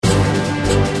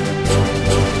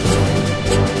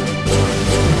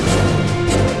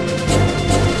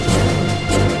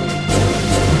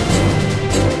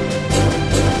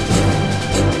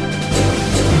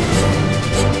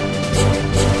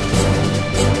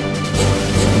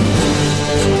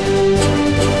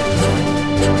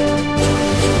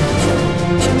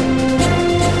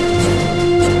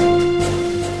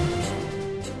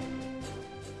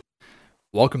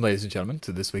Welcome, ladies and gentlemen,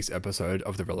 to this week's episode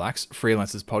of the Relax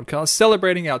Freelancers podcast,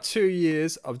 celebrating our 2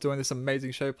 years of doing this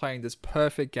amazing show, playing this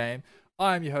perfect game.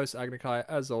 I am your host, Agnikai,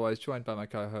 as always, joined by my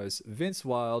co-hosts, Vince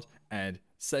Wild and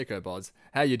Seiko Bods.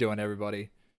 How you doing,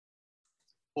 everybody?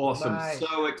 Awesome. Bye.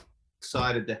 So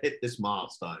excited to hit this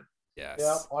milestone. Yes.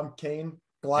 Yeah, I'm keen.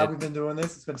 Glad we've been doing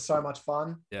this. It's been so much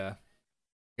fun. Yeah.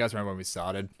 You guys remember when we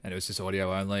started and it was just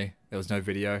audio only? There was no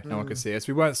video. No one could see us.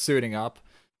 We weren't suiting up.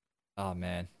 Oh,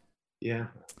 man. Yeah.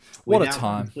 What a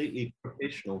time. Completely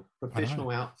professional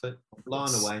outfit,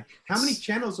 blown away. How many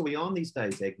channels are we on these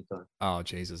days, Agnikai? Oh,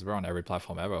 Jesus. We're on every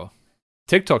platform ever.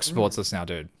 TikTok supports us now,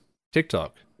 dude.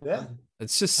 TikTok. Yeah.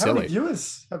 It's just How silly. many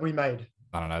viewers have we made?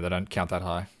 I don't know. They don't count that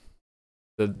high.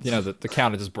 The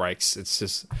counter just breaks.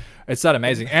 It's that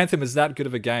amazing. Anthem is that good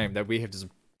of a game that we have just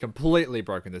completely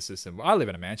broken the system. I live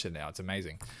in a mansion now. It's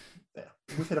amazing. Yeah.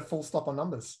 We've hit a full stop on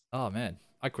numbers. Oh, man.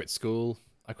 I quit school.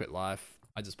 I quit life.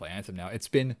 I just play Anthem now. It's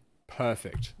been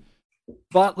perfect.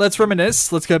 But let's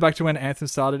reminisce. Let's go back to when Anthem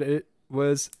started. It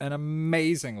was an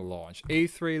amazing launch.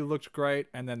 E3 looked great,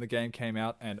 and then the game came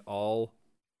out, and oh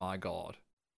my god.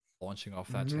 Launching off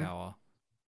that tower.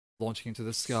 Launching into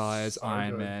the sky as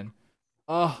Iron Man.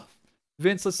 Oh,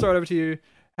 Vince, let's start over to you.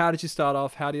 How did you start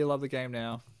off? How do you love the game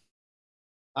now?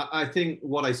 I think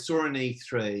what I saw in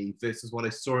E3 versus what I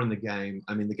saw in the game,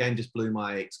 I mean, the game just blew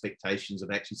my expectations of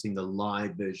actually seeing the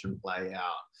live version play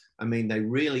out. I mean, they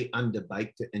really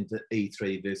underbaked it into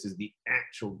E3 versus the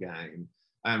actual game.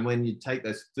 And when you take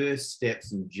those first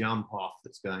steps and jump off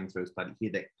that's going through, but you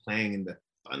hear that clang and the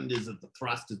thunders of the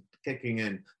thrusters kicking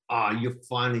in, you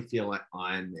finally feel like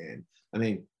Iron Man. I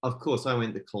mean, of course, I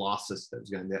went the Colossus that was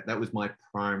going there. That was my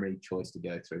primary choice to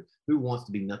go through. Who wants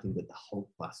to be nothing but the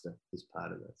Hulkbuster as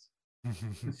part of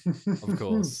this? Of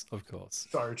course, of course.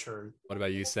 So true. What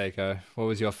about you, Seiko? What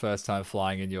was your first time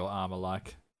flying in your armor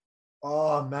like?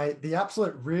 Oh, mate, the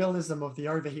absolute realism of the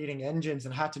overheating engines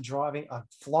and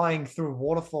flying through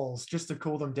waterfalls just to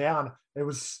cool them down. It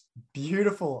was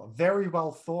beautiful, very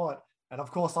well thought. And of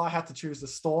course, I had to choose the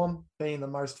Storm, being the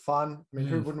most fun. I mean,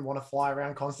 who wouldn't want to fly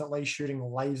around constantly shooting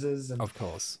lasers and of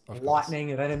course.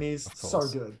 lightning at enemies? So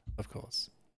good. Of course.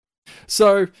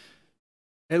 So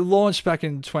it launched back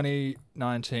in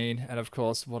 2019, and of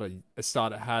course, what a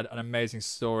start it had. An amazing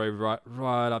story right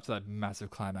up to that massive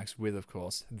climax with, of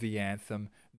course, the anthem,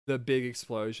 the big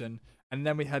explosion, and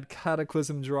then we had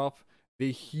Cataclysm drop,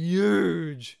 the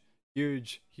huge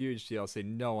DLC.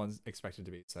 No one's expected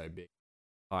to be so big.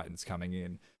 Titans coming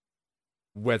in,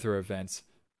 weather events,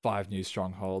 5 new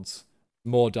strongholds,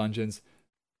 more dungeons.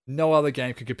 No other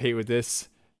game could compete with this.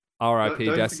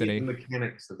 RIP Destiny. Don't forget the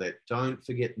mechanics of that. Don't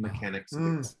forget the mechanics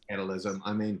of its catalysm.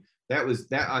 I mean, that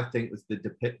I think was the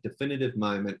definitive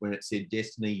moment when it said,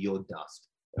 "Destiny, you're dust."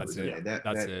 That's it.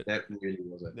 That really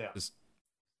was it. Yeah. Just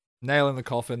nail in the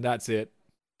coffin. That's it.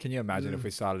 Can you imagine if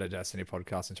we started a Destiny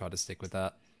podcast and tried to stick with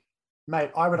that?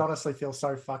 Mate, I would honestly feel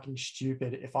so fucking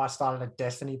stupid if I started a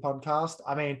Destiny podcast.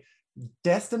 I mean,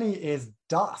 Destiny is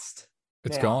dust.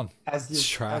 It's gone. It's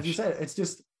trash. As you said, it's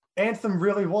just Anthem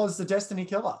really was the Destiny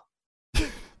killer.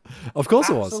 Of course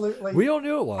it was. We all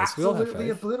knew it was. Absolutely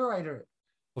obliterated it.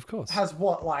 Of course. Has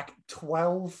what, like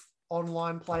 12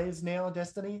 online players now,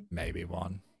 Destiny? Maybe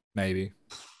one. Maybe.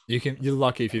 You're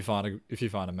lucky if you find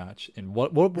a match in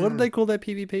what do they call their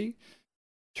PvP?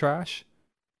 Trash?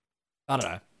 I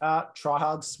don't know.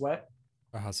 Tryhard Sweat.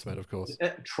 Tryhard Sweat, of course.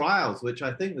 Trials, which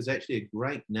I think was actually a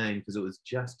great name because it was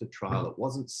just a trial. It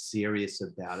wasn't serious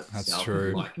about it. That's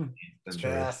true. Like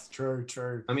Yes, true.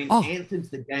 I mean, Anthem's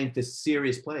the game for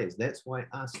serious players. That's why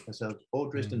ourselves all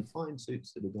dressed in fine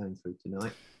suits that are going through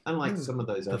tonight. Unlike some of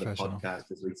those other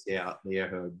podcasters we see out there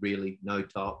who are really no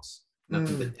tops,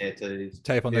 nothing but tattoos.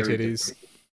 Tape on their titties.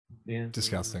 Yeah.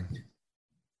 Disgusting.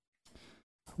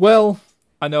 Well,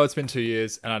 I know it's been 2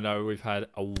 years, and I know we've had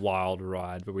a wild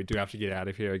ride, but we do have to get out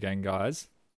of here again, guys.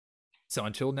 So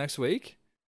until next week,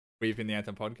 we've been the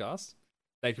Anthem Podcast.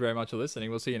 Thank you very much for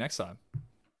listening. We'll see you next time.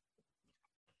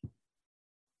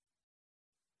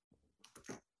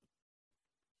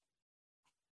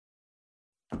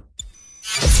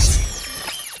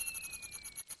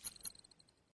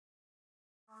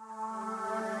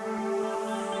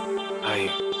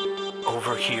 I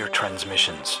overhear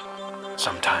transmissions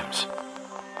sometimes.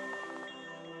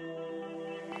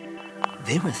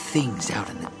 There are things out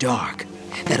in the dark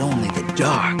that only the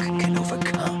dark can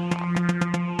overcome.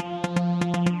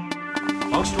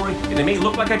 Long story, and it may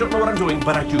look like I don't know what I'm doing,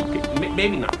 but I do.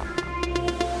 Maybe not.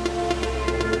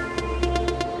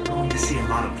 You're going to see a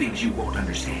lot of things you won't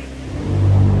understand.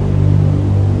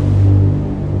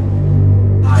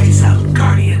 Eyes out,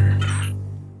 Guardian.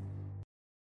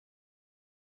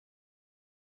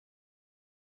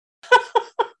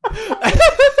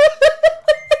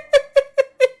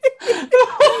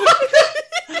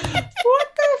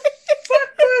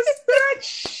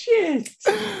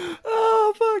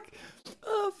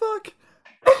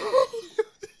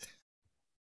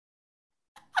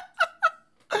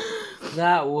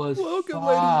 That was Welcome,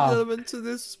 ladies and gentlemen, to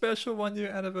this special 1 year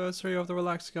anniversary of the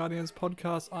Relaxed Guardians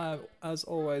podcast. I am, as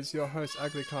always, your host,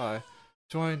 Agrikai,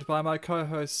 joined by my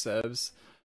co-host, Sebs.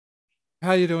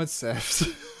 How you doing,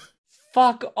 Sebs?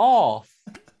 Fuck off.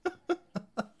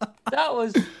 That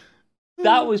was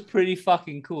pretty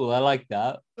fucking cool. I like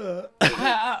that.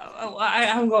 I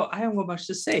haven't got much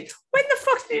to say. When the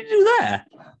fuck did you do that?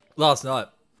 Last night.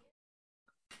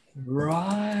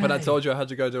 Right. When I told you I had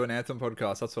to go do an Anthem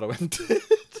podcast, that's what I went and did.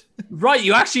 Right,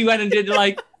 you actually went and did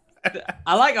like.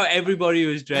 I like how everybody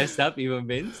was dressed up, even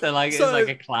Vince. They're like, it's like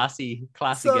a classy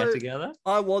get together.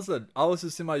 I wasn't. I was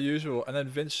just in my usual, and then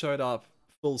Vince showed up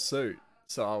full suit.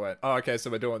 So I went, oh, okay, so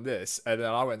we're doing this. And then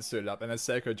I went and suited up, and then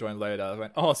Seiko joined later. I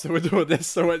went, oh, so we're doing this.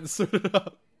 So I went and suited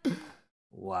up.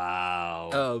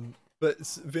 Wow. But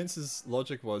Vince's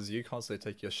logic was you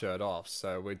constantly take your shirt off,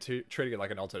 so we're treating it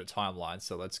like an alternate timeline,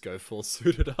 so let's go full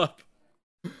suited up.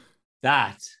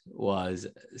 That was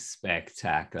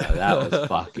spectacular. That was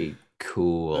fucking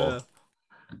cool. Yeah.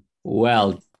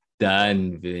 Well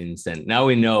done, Vincent. Now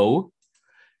we know.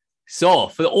 So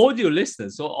for the audio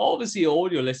listeners, so obviously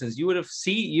audio listeners, you would have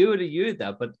heard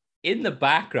that, but in the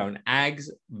background, Ags,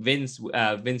 Vince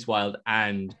Wild,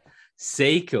 and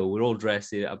Seiko were all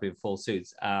dressed up in full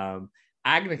suits.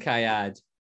 Agnikai had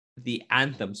the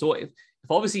anthem. So if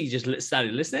obviously you just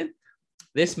started listening,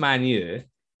 this man here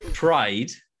tried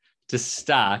to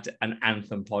start an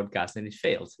anthem podcast and he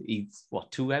failed. He's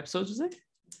 2 episodes, was it?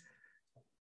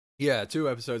 Yeah, 2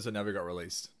 episodes that never got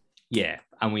released. Yeah,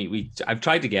 and I've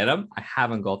tried to get them. I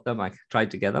haven't got them. I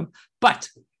tried to get them, but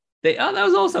that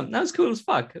was awesome. That was cool as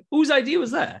fuck. Whose idea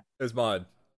was that? It was mine.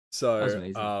 So That was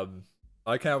amazing.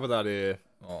 I came up with that idea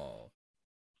a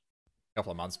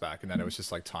couple of months back, and then it was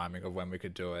just like timing of when we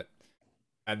could do it.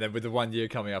 And then with the 1 year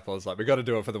coming up, I was like, we got to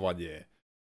do it for the 1 year.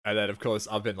 And then of course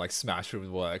I've been like smashed with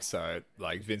work, so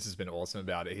like Vince has been awesome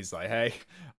about it. He's like, hey.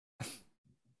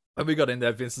 When we got in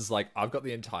there, Vince is like, I've got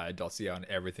the entire dossier on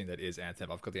everything that is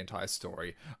Anthem. I've got the entire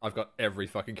story. I've got every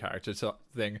fucking character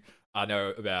thing I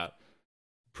know about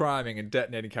priming and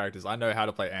detonating characters. I know how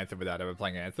to play Anthem without ever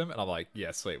playing Anthem. And I'm like,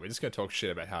 yeah, sweet. We're just going to talk shit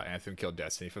about how Anthem killed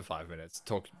Destiny for 5 minutes.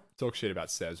 Talk shit about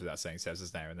Sebs without saying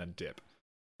Sebs' name and then dip.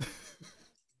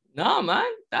 No, man.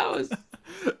 That was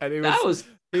and he was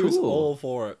cool. all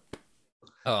for it.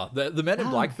 Oh, the Men in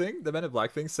Black thing,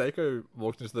 Seiko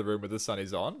walked into the room with the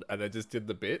sunnies on and they just did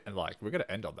the bit and like, we're going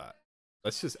to end on that.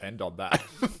 Let's just end on that.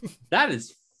 That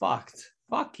is fucked.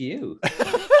 Fuck you. And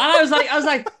I was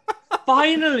like,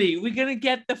 finally, we're gonna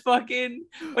get the fucking.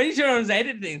 When he showed us the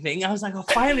editing thing, I was like, oh,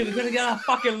 finally, we're gonna get a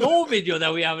fucking law video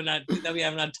that we haven't had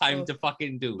time to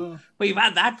fucking do. But you've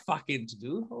had that fucking to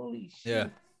do. Holy shit. Yeah.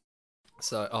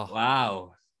 So,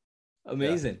 wow,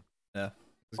 amazing. Yeah. It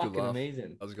was fucking good laugh.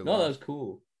 amazing. That was a good No, laugh. that was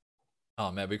cool. Oh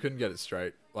man, we couldn't get it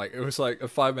straight. Like it was like a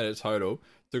 5 minute total.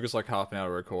 Took us like half an hour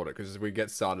to record it because we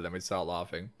get started and we'd start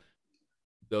laughing.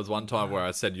 There was one time where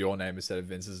I said your name instead of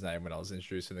Vince's name when I was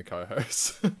introducing the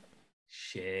co-host.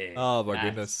 Shit. Oh my that's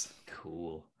goodness.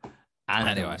 Cool.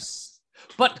 Anyway.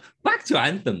 But back to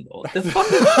Anthem though. The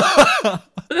fucking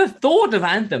the thought of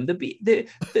Anthem, the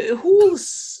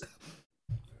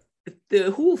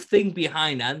whole thing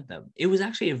behind Anthem, it was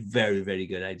actually a very, very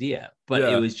good idea. But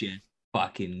it was just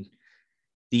fucking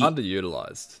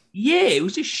underutilized. Yeah, it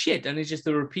was just shit, and it's just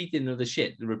the repeating of the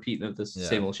shit, the repeating of the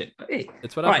same old shit. But hey,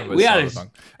 it's what happened with Cyberpunk.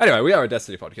 Anyway, we are a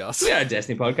Destiny podcast. We are a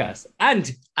Destiny podcast, and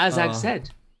as I've said,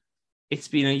 it's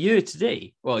been a year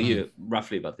today. Well, a year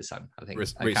roughly about this time, I think.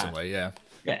 Recently, yeah.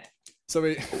 Yeah. So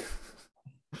we.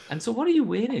 And so, what are you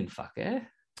wearing, fucker?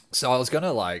 So I was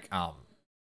gonna like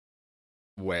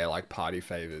wear like party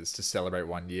favors to celebrate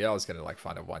 1 year. I was gonna like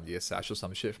find a 1 year sash or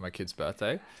some shit for my kid's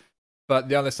birthday. But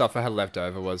the only stuff I had left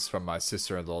over was from my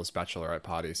sister-in-law's bachelorette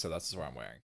party, so that's what I'm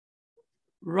wearing.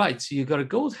 Right, so you got a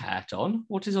gold hat on.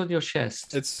 What is on your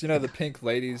chest? It's, the pink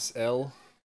ladies L.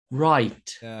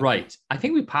 Right, yeah. Right. I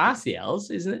think we passed the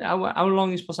L's, isn't it? How long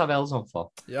are you supposed to have L's on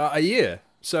for? Yeah, a year.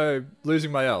 So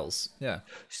losing my L's, yeah.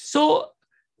 So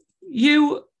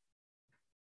you...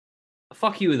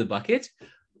 Fuck you with a bucket.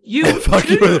 Fuck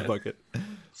you with a bucket.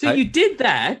 So you did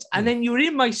that, and then you were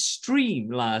in my stream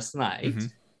last night. Mm-hmm.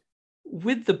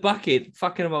 With the bucket,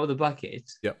 fucking about with the bucket.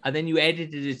 Yep. And then you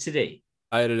edited it today.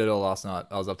 I edited it all last night.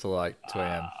 I was up till like 2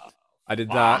 a.m. I did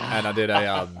that, and I did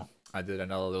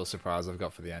another little surprise I've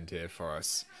got for the end here for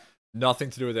us. Nothing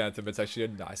to do with Anthem. It's actually a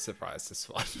nice surprise this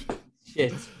one.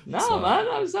 Shit. No, man.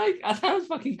 I was like, I thought it was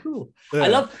fucking cool. Yeah. I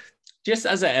love just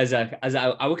as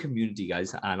our community,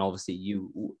 guys, and obviously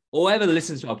you, whoever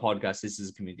listens to our podcast, this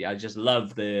is a community. I just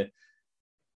love the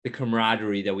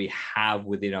camaraderie that we have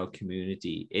within our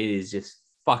community. It is just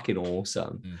fucking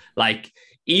awesome. Like,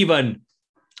 even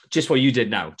just what you did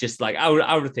now, just like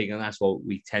our thing, and that's what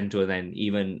we tend to. And then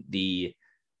even the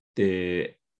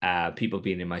people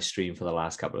being in my stream for the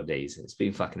last couple of days, it's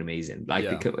been fucking amazing.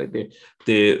 Like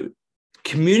the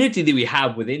community that we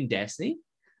have within Destiny,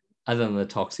 other than the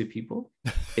toxic people,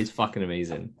 is fucking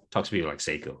amazing. Toxic people like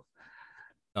Seiko.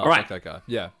 Oh, all right, that guy.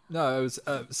 Yeah, no, it was.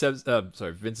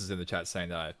 Sorry, Vince is in the chat saying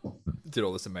that I did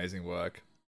all this amazing work.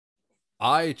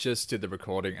 I just did the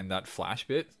recording and that flash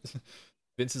bit.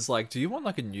 Vince is like, "Do you want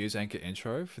like a news anchor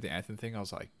intro for the Anthem thing?" I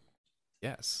was like,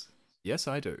 "Yes,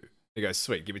 I do." He goes,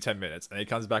 "Sweet, give me 10 minutes," and he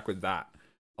comes back with that.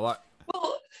 I'm like,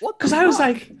 well, what? Because I was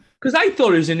like, because I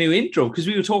thought it was a new intro because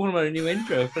we were talking about a new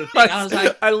intro for the thing. I was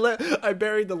like, I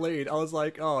buried the lead. I was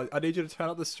like, "Oh, I need you to turn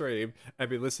up the stream and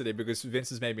be listening because Vince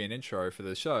has made me an intro for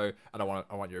the show, and I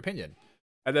want your opinion."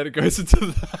 And then it goes into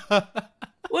that.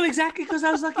 well, exactly, because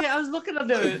I was looking at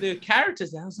the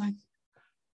characters, and I was like,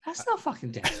 that's not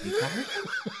fucking Destiny character.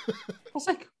 I was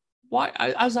like, why?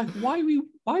 I was like, why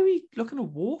are we looking at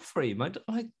Warframe? I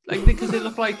don't, like because they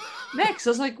look like Next.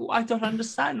 I was like, I don't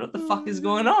understand what the fuck is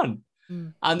going on.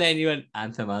 And then you went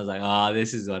Anthem. I was like, oh,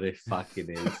 this is what it fucking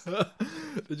is.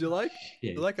 Did you like?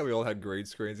 Yeah. You like how we all had green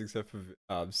screens except for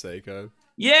Seiko?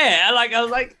 Yeah, I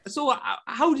was like, so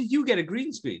how did you get a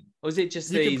green screen? Or was it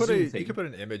just a Zoom thing? You could put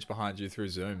an image behind you through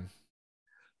Zoom.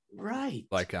 Right.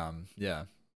 Like yeah.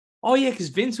 Oh yeah, because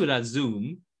Vince would have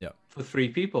Zoom. Yep. For 3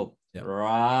 people. Yep.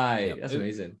 Right. Yep. That's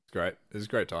amazing. It's great. It was a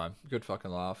great time. Good fucking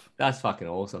laugh. That's fucking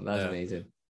awesome. That's amazing.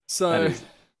 So that is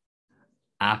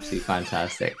absolutely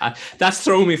fantastic. That's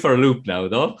thrown me for a loop now,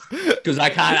 though, because I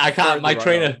can't.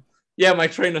 My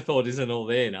trainer thought isn't all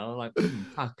there now. I'm like,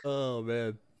 fuck. Oh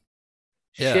man.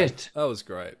 Shit. That was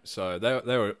great. So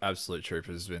they were absolute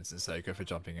troopers, Vince and Seiko, for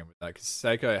jumping in with that. Because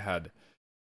Seiko had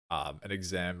an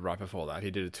exam right before that.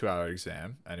 He did a 2-hour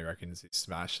exam, and he reckons he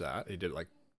smashed that. He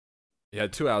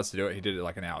had 2 hours to do it. He did it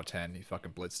like an hour 10. He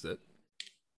fucking blitzed it.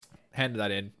 Handed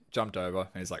that in, jumped over, and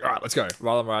he's like, "All right, let's go.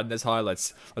 While I'm riding this high,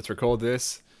 let's record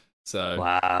this." So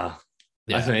wow,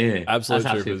 that's amazing. Absolute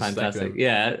that's troopers. Fantastic.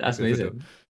 Yeah, that's amazing.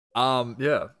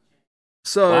 Yeah.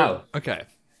 So wow. Okay.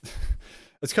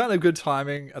 It's kind of good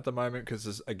timing at the moment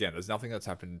because there's nothing that's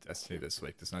happened in Destiny this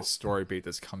week. There's no story beat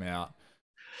that's come out.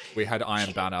 We had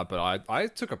Iron Banner, but I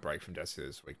took a break from Destiny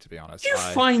this week, to be honest. Do you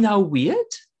find that weird?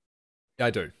 Yeah,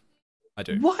 I do.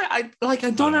 Why?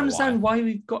 I don't understand why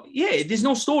we've got. Yeah, there's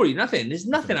no story, nothing. There's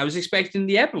nothing. I was expecting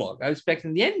the epilogue. I was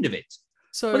expecting the end of it.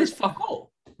 So, but it's fuck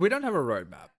all. We don't have a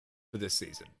roadmap for this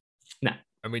season. No.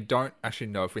 And we don't actually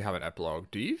know if we have an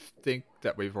epilogue. Do you think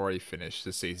that we've already finished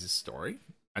the season's story?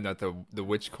 And that the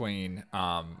Witch Queen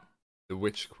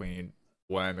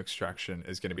worm extraction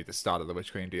is going to be the start of the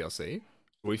Witch Queen DLC?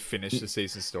 We finished the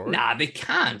season story? Nah, they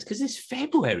can't because it's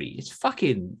February. It's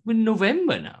we're in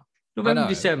November now. November,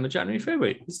 December, January,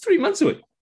 February. It's 3 months away.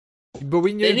 But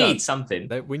we knew they need something.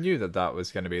 We knew that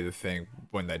was going to be the thing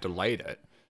when they delayed it.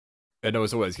 And it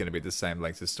was always going to be the same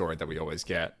length of story that we always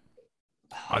get.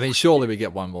 I think surely we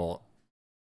get one more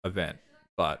event,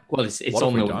 but it's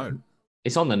on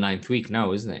the 9th week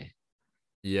now, isn't it?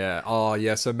 Yeah. Oh,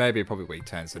 yeah. So maybe probably week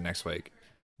 10, so next week.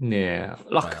 Yeah.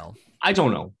 Look, I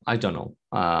don't know. I don't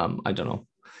know.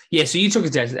 Yeah. So you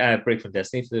took a break from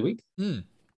Destiny for the week.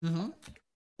 Mm-hmm.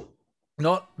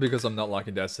 Not because I'm not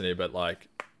liking Destiny, but like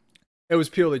it was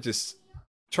purely just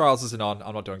Trials isn't on.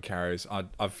 I'm not doing carries.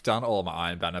 I've done all of my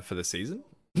Iron Banner for the season.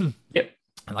 Yep.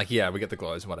 And like, yeah, we get the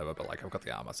glows and whatever, but like I've got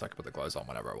the armor, so I can put the glows on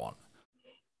whenever I want.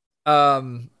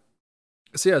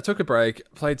 So yeah, I took a break,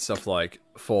 played stuff like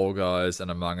Fall Guys and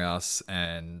Among Us,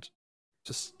 and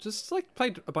just like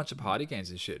played a bunch of party games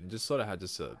and shit, and just sort of had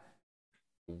just a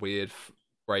weird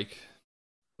break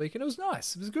week, and it was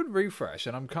nice. It was a good refresh,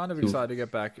 and I'm kind of excited to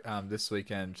get back this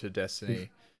weekend to Destiny.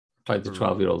 Played the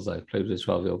 12-year-olds. I played with the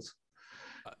 12-year-olds.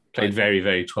 Played very,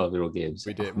 very 12-year-old games.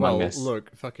 We did. Well,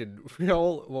 look,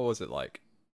 what was it like?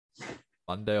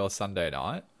 Monday or Sunday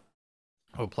night?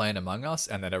 We're playing Among Us,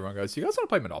 and then everyone goes, "You guys want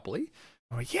to play Monopoly?"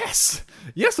 I'm like, yes,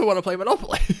 I want to play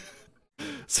Monopoly.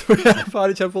 So we had a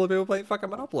party chat full of people playing fucking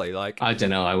Monopoly. Like, I don't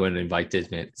know, I wasn't invited,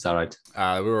 mate. It's all right.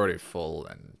 We were already full,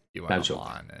 and you went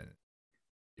online. And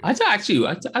I've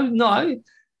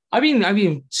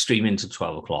been streaming till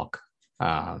 12 o'clock.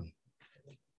 But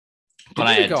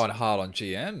I going hard on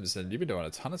GMs, and you've been doing a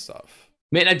ton of stuff.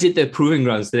 Mate, I did the proving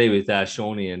grounds today with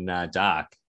Shawnee and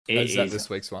Dark. Is that this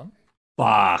week's one?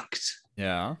 Fucked.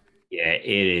 Yeah. Yeah,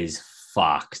 it is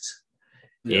fucked.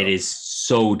 Yeah. It is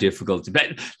so difficult to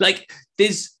bet. Like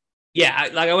there's,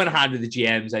 I went hard with the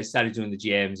GMs. I started doing the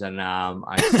GMs, and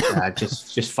I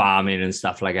just farming and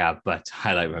stuff like that. But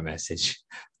highlight my message: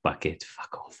 bucket,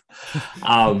 fuck off.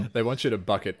 They want you to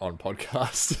bucket on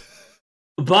podcast.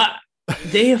 But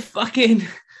They fucking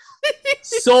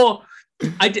so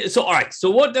I did so all right. So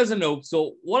what doesn't know?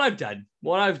 So what I've done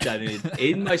is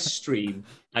in my stream,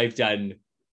 I've done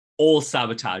all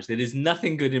sabotage. There is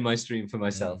nothing good in my stream for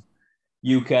myself.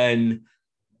 You can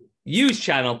use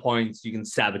channel points, you can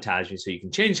sabotage me. So you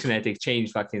can change kinetic,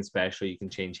 change fucking special, you can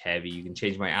change heavy, you can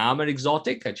change my armor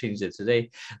exotic. I changed it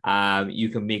today. You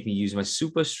can make me use my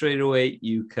super straight away.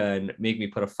 You can make me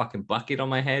put a fucking bucket on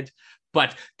my head.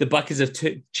 But the buckets have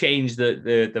changed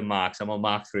the marks. I'm on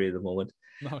Mark 3 at the moment.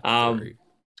 Mark 3.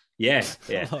 Yeah.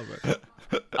 Love it.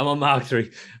 I'm on Mark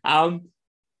 3. And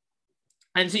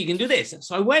so you can do this.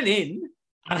 So I went in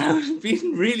and I was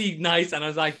being really nice. And I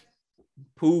was like,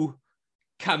 Pooh,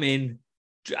 come in.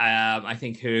 I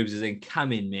think Herbs is in.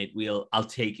 Come in, mate. I'll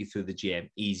take you through the gym.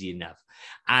 Easy enough.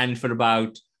 And for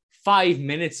about 5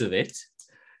 minutes of it,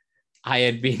 I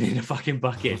had been in a fucking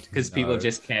bucket because people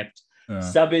just kept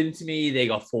subbing to me. They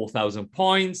got 4,000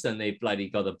 points and they bloody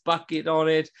got a bucket on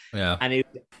it. Yeah. And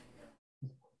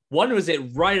one was it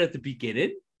right at the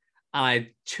beginning. And I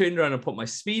turned around and put my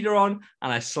speeder on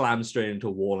and I slammed straight into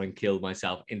a wall and killed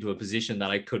myself into a position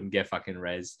that I couldn't get fucking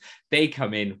res. They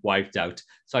come in, wiped out.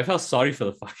 So I felt sorry for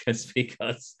the fuckers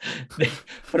because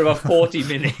for about 40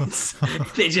 minutes,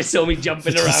 they just saw me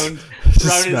jumping around in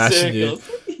circles.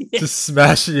 Just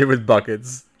smashing you with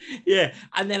buckets. Yeah.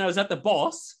 And then I was at the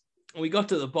boss and we got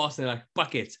to the boss and they're like,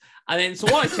 buckets. And then, so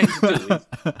what I tend to do is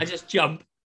I just jump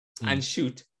and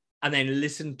shoot. And then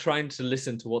trying to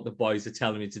listen to what the boys are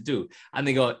telling me to do. And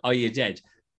they go, oh, you're dead.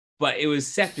 But it was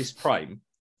Septis Prime.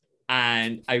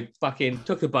 And I fucking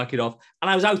took the bucket off.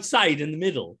 And I was outside in the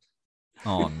middle.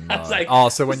 Oh, no. I was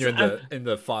like, so when you're in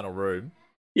the final room?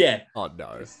 Yeah. Oh,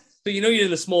 no. So you're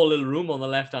in a small little room on the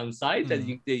left-hand side that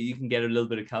you can get a little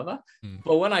bit of cover.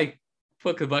 But when I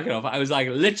took the bucket off, I was like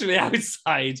literally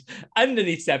outside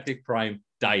underneath Septic Prime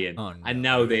dying. Oh, no. And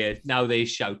now they're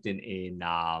shouting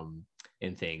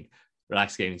in thing,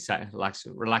 relax gamer,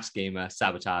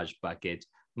 sabotage, bucket,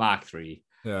 Mark 3,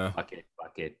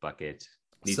 bucket.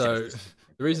 So the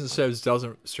reason Shevs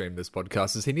doesn't stream this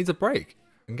podcast is he needs a break.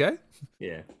 Okay.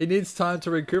 Yeah. He needs time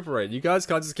to recuperate. You guys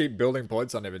can't just keep building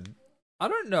points on him. And I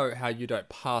don't know how you don't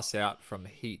pass out from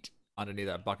heat underneath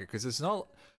that bucket because it's not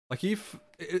like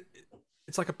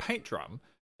it's like a paint drum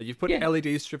that you've put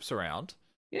LED strips around.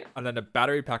 Yeah, and then a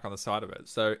battery pack on the side of it.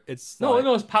 So it's no,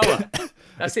 it's power.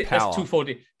 That's it. Power. That's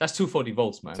 240. That's 240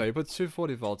 volts, man. So you put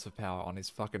 240 volts of power on his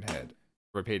fucking head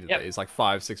repeatedly. It's like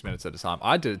 5-6 minutes at a time.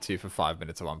 I did it to you for 5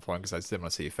 minutes at one point because I just didn't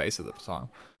want to see your face at the time.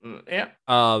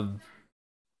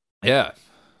 Yeah.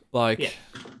 Like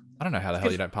I don't know how the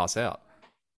hell you don't pass out.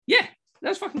 Yeah,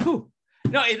 that's fucking cool.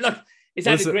 No, it's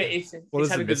had a great. What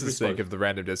does the missus think of the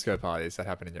random disco parties that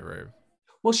happen in your room?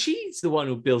 Well, she's the one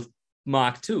who built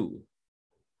Mark II.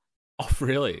 Oh,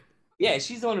 really? Yeah,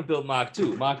 she's the one who built Mark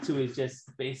II. Mark II is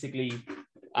just basically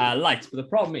lights. But the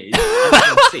problem is, as you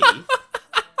can see,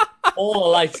 all the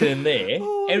lights are in there.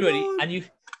 Everybody, God. And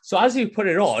so as you put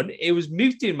it on, it was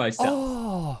muting myself.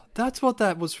 Oh, that's what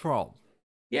that was from.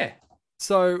 Yeah.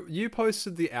 So you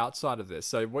posted the outside of this.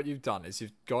 So what you've done is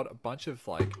you've got a bunch of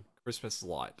like Christmas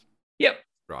light. Yep.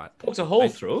 Right. Poked a hole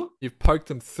through. You've poked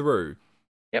them through.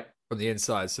 Yep. From the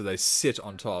inside, so they sit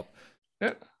on top.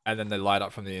 Yep. And then they light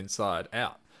up from the inside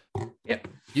out. Yep.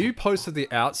 You posted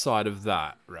the outside of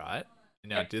that, right?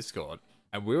 In our Discord.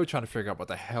 And we were trying to figure out what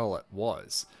the hell it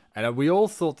was. And we all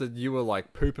thought that you were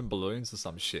like pooping balloons or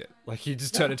some shit. Like you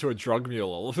just turned into a drug mule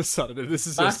all of a sudden. And this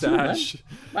is your stash.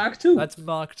 Mark II. That's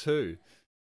Mark II.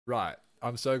 Right.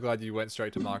 I'm so glad you went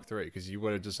straight to Mark III because you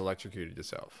would have just electrocuted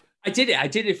yourself. I did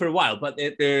it for a while, but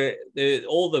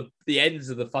all the ends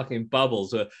of the fucking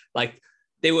bubbles were like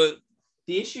they were.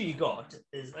 The issue you got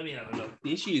is, let me have a look.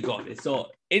 The issue you got is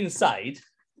so inside,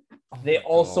 they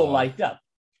also light up.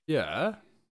 Yeah.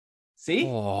 See?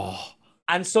 Oh.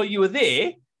 And so you were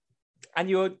there, and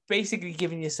you were basically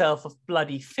giving yourself a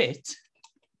bloody fit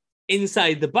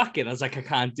inside the bucket. I was like, I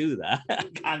can't do that. I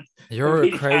can't. You're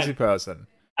a crazy person.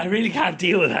 I really can't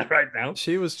deal with that right now.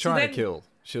 She was trying to kill.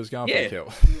 She was going for a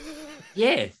kill.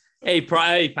 Yeah. Hey,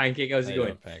 Pancake, how's it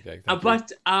going? Pancake,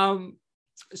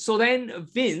 so then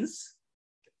Vince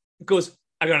goes,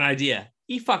 I got an idea.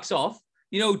 He fucks off.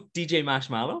 You know DJ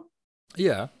Marshmallow?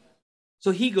 Yeah.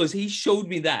 So he showed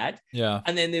me that. Yeah.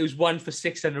 And then there was one for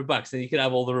 $600 and you could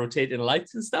have all the rotating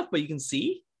lights and stuff, but you can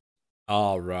see.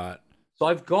 Oh, right. So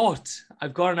I've got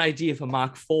an idea for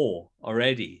Mark IV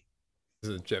already. Is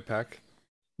it a jetpack?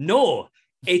 No,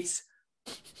 it's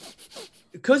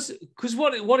because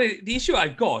the issue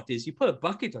I've got is you put a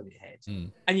bucket on your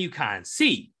head and you can't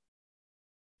see.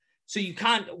 So you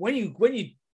can't when you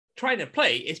trying to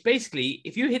play, it's basically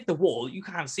if you hit the wall, you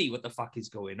can't see what the fuck is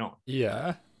going on.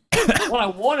 Yeah. What I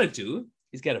want to do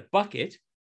is get a bucket,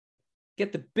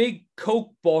 get the big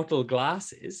Coke bottle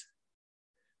glasses,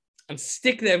 and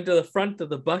stick them to the front of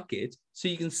the bucket so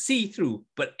you can see through,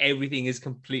 but everything is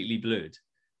completely blurred.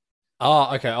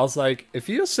 Oh, okay. I was like, if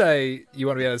you say you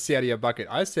want to be able to see out of your bucket,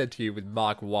 I said to you with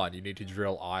Mark 1, you need to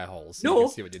drill eye holes so you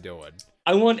can see what you're doing.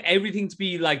 I want everything to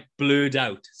be like blurred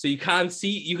out. So you can't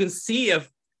see, you can see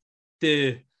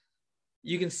the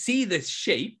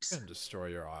shapes. You're going to destroy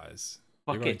your eyes.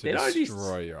 Fuck You're going it, to they already-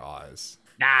 destroy your eyes.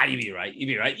 Nah, you'd be right.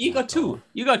 You got two.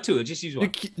 You got two. Just use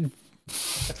one.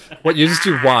 What, you just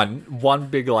do one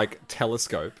big like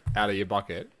telescope out of your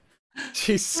bucket?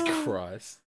 Jesus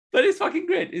Christ. But it's fucking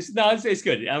great. It's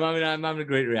good. I'm having a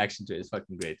great reaction to it. It's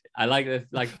fucking great. I like it.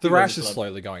 Like The rash is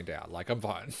slowly going down. Like, I'm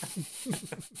fine.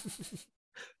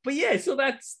 But yeah, so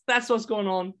that's what's going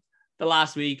on. The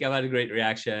last week, I've had a great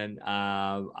reaction.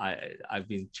 I've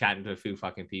been chatting to a few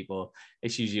fucking people.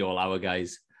 It's usually all our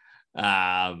guys.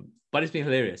 But it's been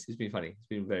hilarious. It's been funny. It's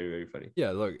been very, very funny.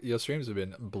 Yeah, look, your streams have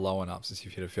been blowing up since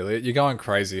you've hit affiliate. You're going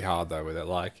crazy hard though with it.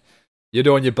 Like, you're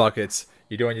doing your buckets,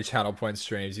 you're doing your channel point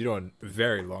streams, you're doing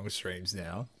very long streams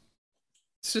now.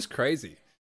 It's just crazy.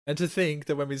 And to think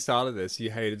that when we started this, you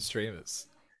hated streamers.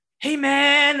 Hey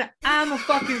man, I'm a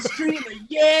fucking streamer.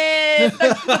 Yeah,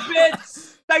 thanks for the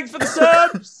bits. Thanks for the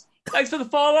subs. Thanks for the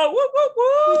follow. Woo, woo,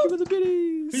 woo. Thank you for the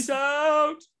biddies. Peace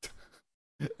out.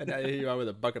 And now here you are with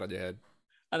a bucket on your head.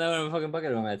 And then I have a fucking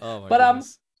bucket on my head. Oh my but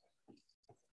goodness.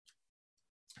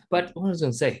 But what was I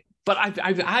gonna say? But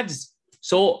I've had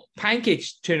so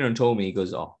Pancakes turned around and told me, he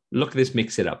goes, "Oh, look at this,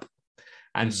 mix it up."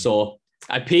 And so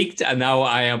I peaked, and now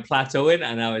I am plateauing,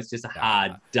 and now it's just a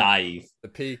hard dive. The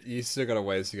peak, you still got a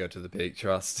ways to go to the peak,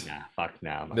 trust. Nah, fuck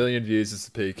now, man. 1 million views is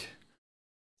the peak.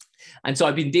 And so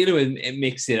I've been dealing with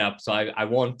mix it up. So I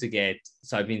want to get,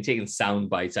 so I've been taking sound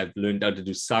bites. I've learned how to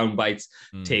do sound bites,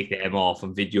 take them off,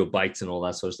 and video bites and all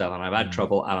that sort of stuff. And I've had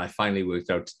trouble, and I finally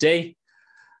worked out today.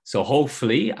 So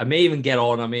hopefully I may even get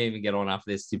on.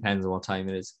 After this. Depends on what time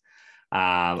it is.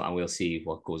 And we'll see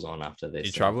what goes on after this. Are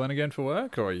you traveling again for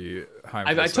work, or are you home?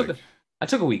 I took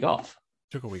a week off.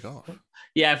 Took a week off.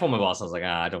 Yeah, I phoned my boss. I was like,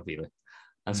 I don't feel it.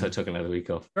 And so I took another week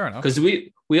off. Fair enough. Because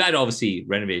we had obviously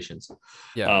renovations.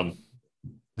 Yeah.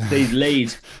 They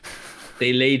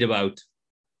laid about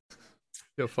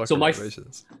Your fucking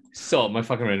renovations. So my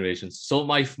fucking renovations. So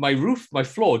my roof, my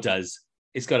floor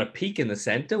it's got a peak in the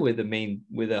center where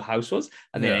the house was,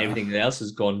 and then everything else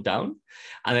has gone down.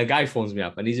 And a guy phones me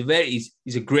up, and he's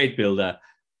a great builder.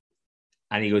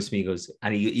 And he goes to me,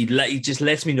 he just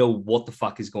lets me know what the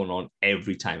fuck is going on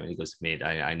every time. And he goes, "Mate,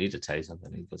 I need to tell you something."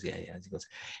 And he goes, "Yeah." He goes,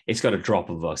 "It's got a drop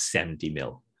of about 70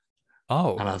 mil."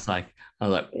 Oh. And I was like,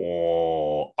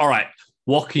 "Oh, all right.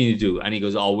 What can you do?" And he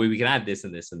goes, "Oh, we can add this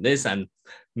and this and this and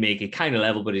make it kind of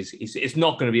level, but it's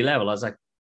not going to be level." I was like,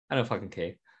 "I don't fucking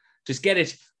care. Just get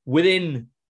it within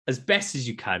as best as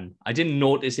you can." I didn't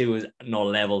notice it was not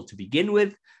level to begin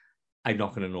with. I'm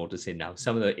not going to notice it now.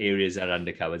 Some of the areas are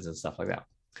undercovers and stuff like that.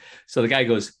 So the guy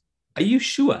goes, "Are you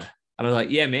sure?" And I was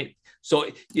like, "Yeah, mate." So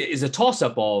it's a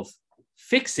toss-up of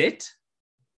fix it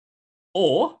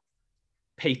or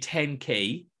pay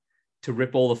 10K to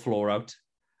rip all the floor out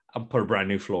and put a brand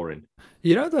new floor in.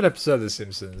 You know that episode of The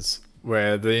Simpsons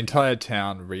where the entire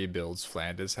town rebuilds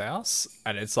Flanders' house,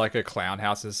 and it's like a clown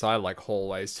house inside, like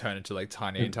hallways turn into like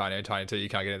tiny until you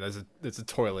can't get in. There's a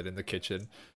toilet in the kitchen.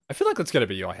 I feel like that's going to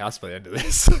be your house by the end of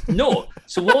this. No.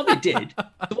 So what they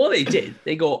did,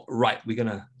 they go, right, we're going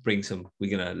to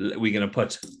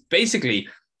put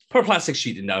a plastic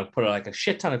sheet down, put like a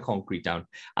shit ton of concrete down,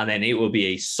 and then it will be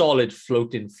a solid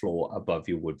floating floor above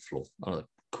your wood floor. Oh,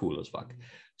 cool as fuck.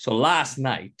 So last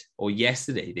night or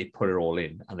yesterday, they put it all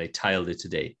in and they tiled it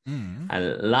today.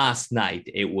 And last night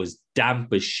it was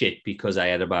damp as shit because I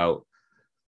had about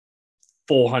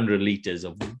 400 liters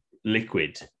of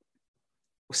liquid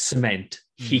cement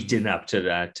heating up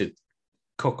to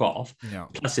cook off. Yeah.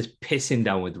 Plus it's pissing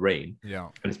down with rain. Yeah.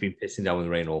 And it's been pissing down with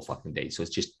rain all fucking day. So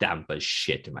it's just damp as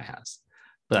shit in my house.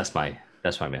 But that's why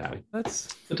I'm having.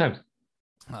 That's good times.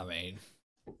 I mean,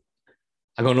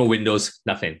 I got no windows,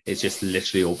 nothing. It's just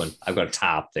literally open. I've got a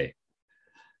tab there.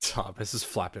 Tab, this is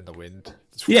flapping in the wind.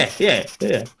 Yeah.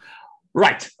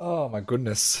 Right. Oh my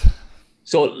goodness.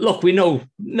 So look, we know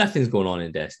nothing's going on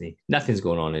in Destiny.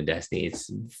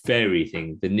 It's very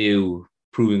thing. The new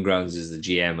Proving Grounds is the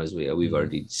GM, as we've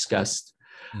already discussed.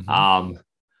 There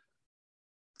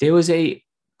was a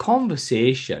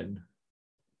conversation.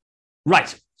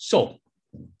 Right. So,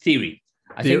 theory.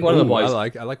 I think one of the boys.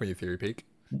 I like when you theory peek.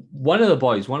 One of the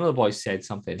boys said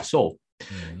something. So,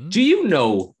 do you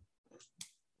know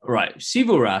Right.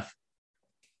 Sivurath,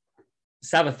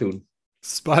 Savathun.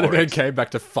 Spider-Man Oryx. came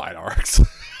back to fight Oryx.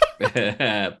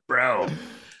 Bro.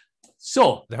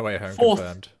 So, No way home fourth,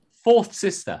 confirmed. fourth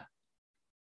sister.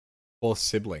 Or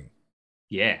sibling.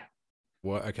 Yeah.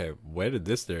 What? Okay, where did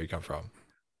this theory come from?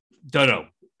 Don't know.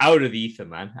 Out of the ether,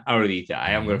 man. Out of the ether. I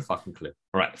haven't got a fucking clue.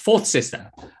 All right. Fourth sister.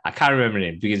 I can't remember her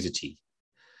name. Begins with T.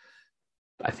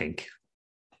 I think.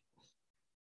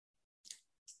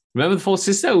 Remember the fourth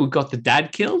sister who got the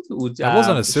dad killed? That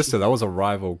wasn't a sister. That was a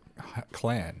rival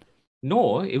clan.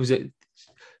 No, it was a.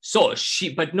 So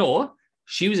she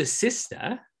was a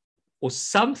sister or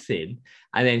something,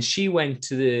 and then she went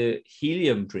to the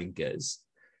helium drinkers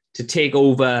to take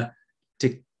over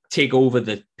the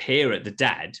parent, the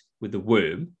dad with the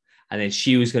worm, and then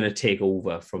she was going to take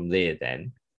over from there.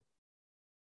 Then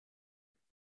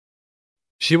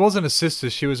She wasn't a sister.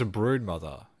 She was a brood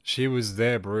mother. She was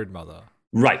their brood mother.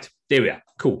 right there we are.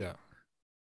 Cool. Yeah.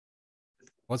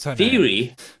 What's her name?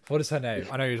 Theory. What is her name?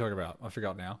 I know who you're talking about. I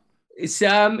forgot now. It's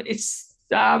begins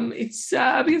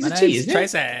with T, isn't it?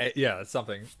 Tracy. Yeah, it's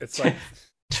something. It's like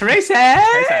Tracy.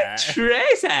 Tracy.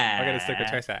 Tracy. I'm gonna stick with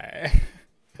Tracy.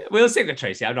 We'll stick with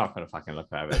Tracy. I'm not going to fucking look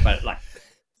at it, but like,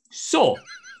 so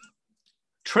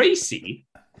Tracy.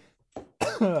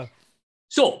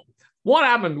 So what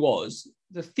happened was,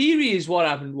 the theory is what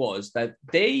happened was that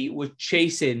they were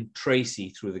chasing Tracy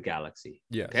through the galaxy.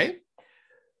 Yes. Okay.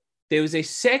 There was a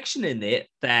section in it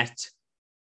that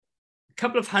a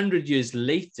couple of 100 years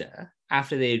later,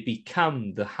 after they had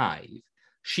become the Hive,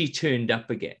 she turned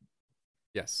up again.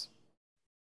 Yes.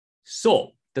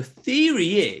 So the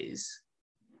theory is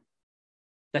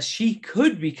that she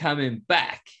could be coming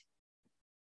back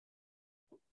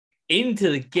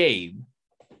into the game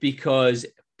because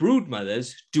brood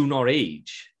mothers do not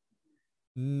age.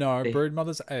 No, brood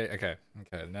mothers. Okay.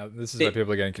 Now this is where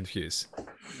people are getting confused.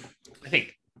 I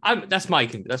think that's my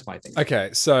thing. Okay,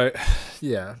 so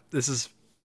yeah, this is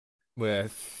where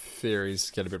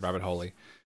theories get a bit rabbit holey.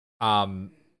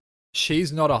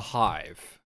 She's not a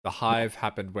hive. The hive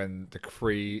happened when the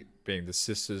Kree, being the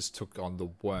sisters, took on the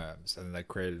worms, and then they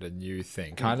created a new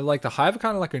thing. Kind of like the hive,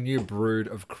 kind of like a new brood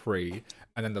of Kree,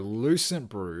 and then the lucent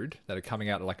brood that are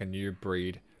coming out like a new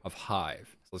breed of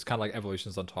hive. So it's kind of like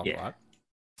evolutions on top, right?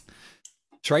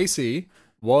 Tracy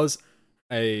was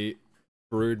a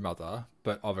brood mother,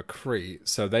 but of a Kree,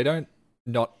 so they don't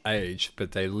not age,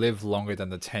 but they live longer than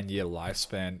the 10-year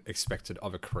lifespan expected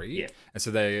of a Kree. Yeah. And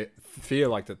so they feel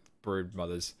like that brood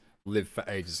mothers live for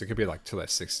ages. It could be like till they're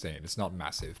 16. It's not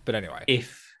massive. But anyway.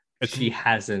 If she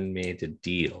hasn't made a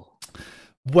deal.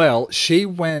 Well, she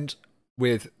went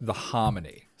with the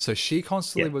Harmony. So she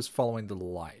constantly was following the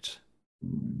light.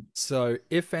 So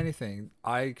if anything,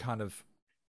 I kind of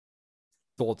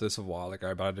thought this a while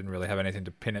ago, but I didn't really have anything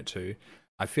to pin it to.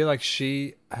 I feel like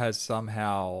she has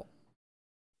somehow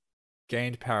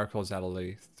gained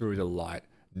paracausality through the light,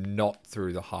 not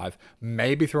through the hive.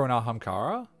 Maybe through an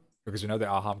Ahamkara, because we know the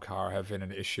Ahamkara have been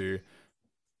an issue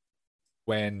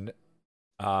when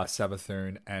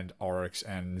Savathun and Oryx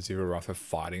and Zivarath are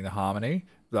fighting the Harmony.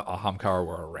 The Ahamkara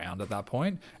were around at that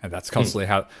point, and that's constantly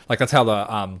how, like, that's how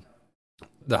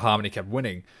the Harmony kept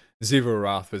winning.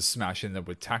 Zivarath was smashing them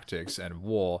with tactics and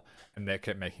war, and they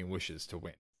kept making wishes to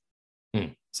win.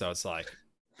 So it's like,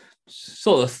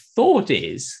 so the thought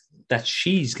is that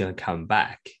she's going to come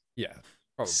back. Yeah,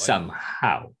 probably.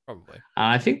 Somehow. Probably. And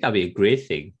I think that'd be a great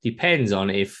thing. Depends on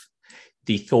if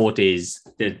the thought is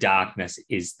the darkness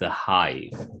is the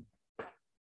hive.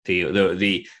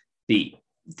 The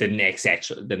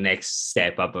next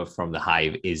step up from the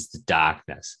hive is the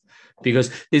darkness.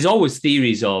 Because there's always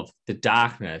theories of the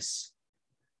darkness,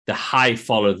 the hive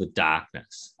follow the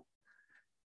darkness.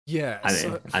 Yeah.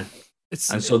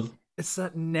 It's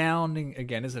that nouning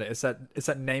again, isn't it? It's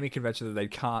that naming convention that they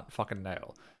can't fucking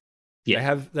nail.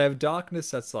 Yeah. They have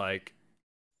darkness that's like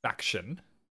faction.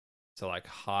 So like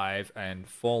Hive and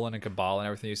Fallen and Cabal and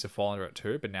everything used to fall under it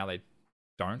too, but now they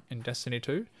don't in Destiny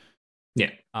 2.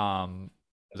 Yeah.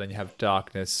 Then you have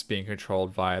darkness being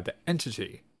controlled via the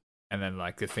entity. And then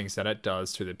like the things that it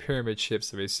does through the pyramid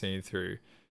ships that we've seen through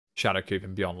Shadowkeep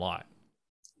and Beyond Light.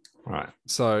 Right.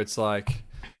 So it's like,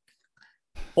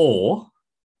 or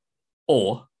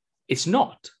it's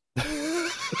not.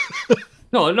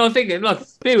 No, thinking. Look,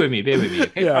 bear with me.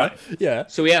 Okay? Yeah, right. yeah.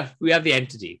 So we have the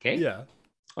entity, okay? Yeah.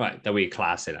 All right, that we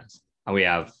class it as, and we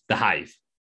have the hive,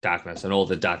 darkness, and all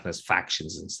the darkness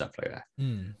factions and stuff like that.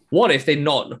 What if they're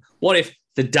not? What if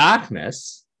the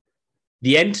darkness,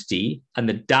 the entity, and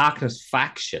the darkness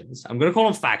factions? I'm going to call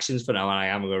them factions for now, and I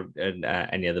am going to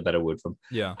any other better word for them.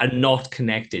 Yeah. Are not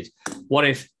connected. What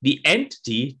if the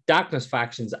entity, darkness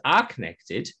factions, are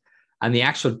connected, and the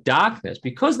actual darkness,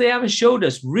 because they haven't showed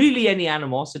us really any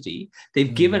animosity,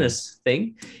 they've given us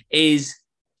thing is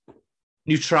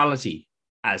neutrality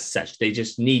as such. They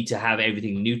just need to have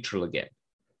everything neutral again.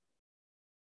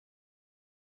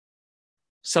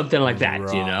 Something like that,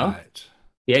 you know?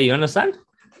 Yeah, you understand?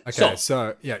 Okay,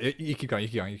 so yeah, you keep going,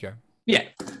 you go. Yeah,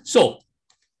 so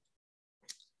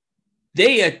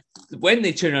they when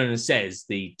they turn around and says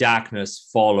the darkness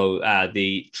follow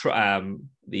the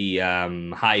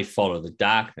high follow the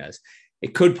darkness,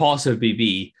 it could possibly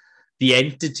be the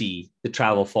entity, the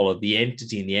travel follow the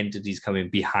entity, and the entity's coming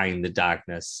behind the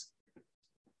darkness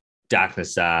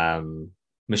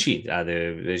machine,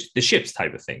 the ships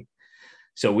type of thing.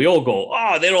 So we all go,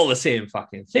 oh, they're all the same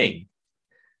fucking thing.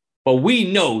 But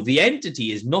we know the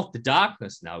entity is not the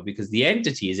darkness now, because the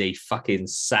entity is a fucking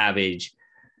savage,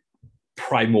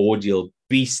 primordial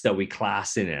beast that we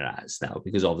class in it as now,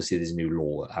 because obviously there's a new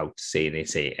law out saying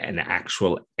it's an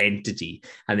actual entity,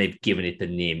 and they've given it the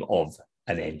name of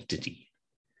an entity.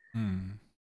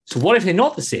 So what if they're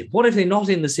not the same? What if they're not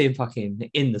in the same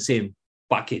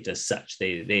bucket as such?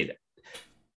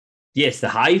 Yes, the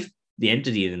hive, the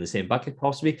entity is in the same bucket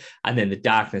possibly, and then the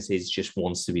darkness just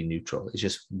wants to be neutral. It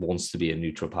just wants to be a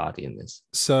neutral party in this.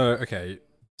 So okay,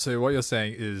 so what you're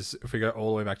saying is, if we go all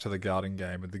the way back to the garden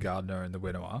game with the gardener and the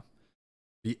winnower,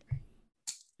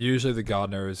 usually the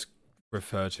gardener is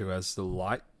referred to as the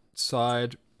light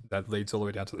side that leads all the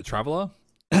way down to the traveler,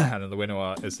 and then the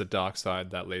winnower is the dark side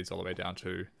that leads all the way down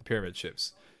to the pyramid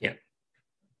ships. Yeah.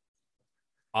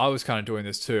 I was kind of doing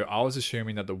this too. I was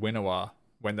assuming that the winnower,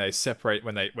 when they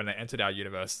entered our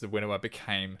universe, the winnower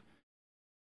became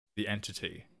the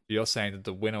entity. You're saying that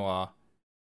the winnower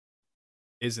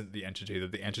isn't the entity,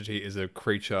 that the entity is a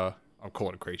creature, I'll call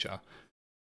it a creature,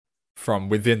 from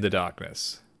within the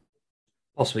darkness.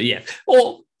 Possibly, yeah.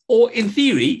 Or in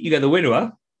theory, you got the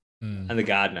winnower and the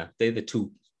gardener. They're the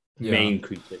two main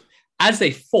creatures. As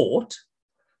they fought,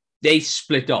 they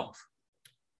split off.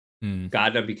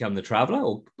 Gardener become the traveler,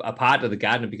 or a part of the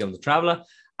gardener become the traveler,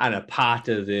 and a part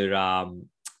of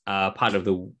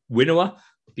the winnower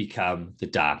become the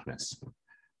darkness.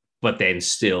 But then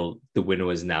still, the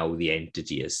winnower is now the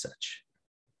entity as such.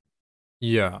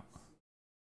 Yeah.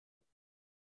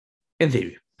 In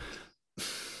theory.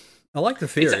 I like the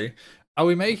theory. Are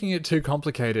we making it too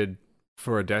complicated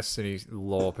for a Destiny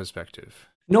lore perspective?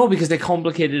 No, because they're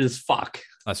complicated as fuck.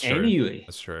 That's true. Anyway.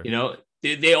 That's true. You know,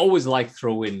 they always like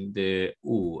throw in the,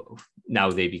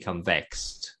 now they become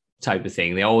vexed type of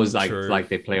thing. They always like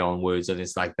they play on words, and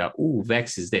it's like that,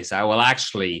 Vex is this. Well,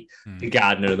 actually, the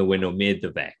gardener and the winnow made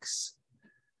the Vex.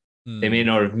 They may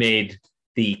not have made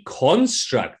the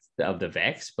construct of the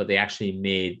Vex, but they actually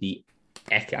made the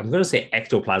I'm going to say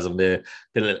ectoplasm, the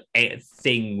little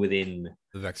thing within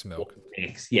the Vex milk.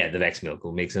 The Vex milk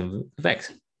will make them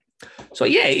Vex. So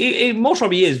yeah, it most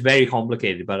probably is very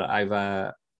complicated, but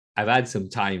I've had some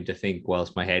time to think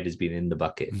whilst my head has been in the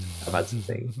bucket. I've had some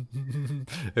things.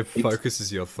 It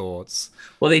focuses your thoughts.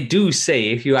 Well, they do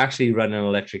say if you actually run an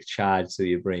electric charge through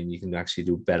your brain, you can actually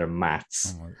do better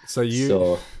maths.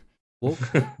 What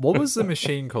was the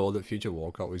machine called that Future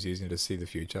Walcott was using to see the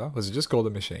future? Was it just called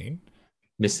a machine?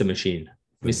 Mr. Machine.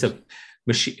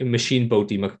 Machine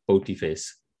Boaty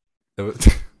Face.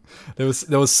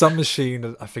 There was some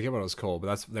machine, I forget what it was called,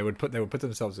 but they would put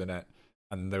themselves in it,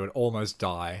 and they would almost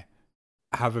die,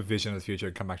 have a vision of the future,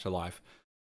 and come back to life.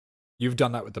 You've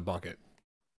done that with the bucket.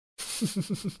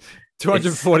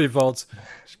 240 volts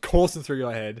coursing through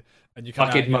your head, and you come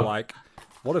out and you're like,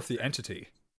 what if the entity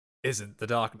isn't the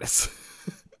darkness?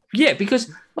 Yeah,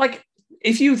 because like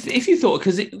if you thought,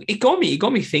 because it got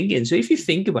me thinking. So if you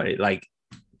think about it, like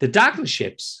the darkness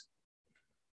ships,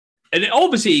 and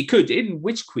obviously it could in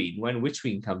Witch Queen, when Witch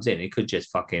Queen comes in, it could just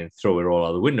fucking throw it all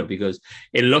out the window, because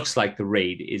it looks like the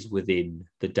raid is within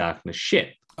the darkness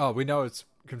ship. Oh, we know it's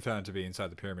confirmed to be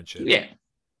inside the pyramid ship. Yeah,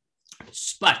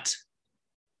 but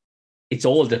it's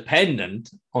all dependent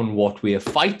on what we are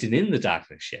fighting in the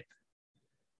darkness ship.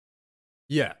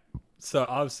 Yeah. So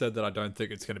I've said that I don't think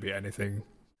it's going to be anything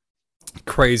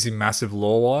crazy, massive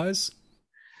lore-wise.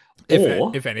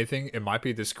 If anything, it might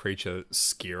be this creature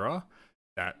Skira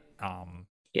that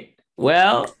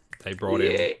they brought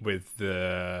in with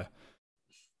the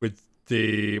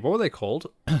what were they called?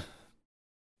 The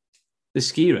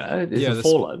Skira, the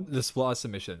Fallen, the Splicer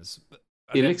missions.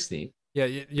 The Elixir.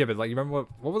 Yeah, but like, you remember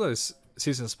what were those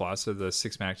season Splicer, the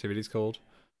 6-man activities called?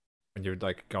 When you would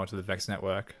like go into the Vex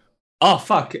network. Oh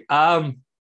fuck!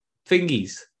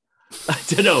 Thingies. I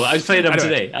don't know. I was playing them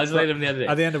today. I was playing them the other day.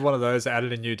 At the end of one of those, they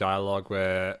added a new dialogue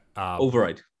where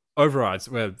overrides.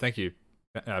 Where thank you,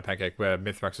 Pancake. Where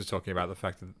Mithrax was talking about the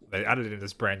fact that they added in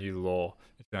this brand new lore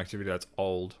an activity that's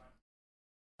old,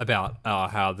 about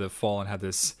how the Fallen had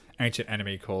this ancient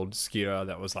enemy called Skira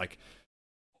that was like,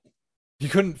 you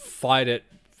couldn't fight it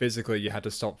physically, you had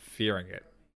to stop fearing it.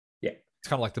 Yeah. It's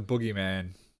kind of like the boogeyman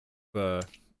for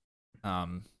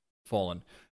Fallen.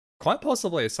 Quite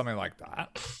possibly it's something like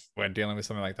that. We're dealing with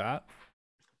something like that.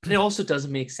 It also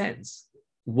doesn't make sense.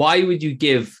 Why would you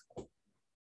give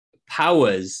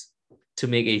powers to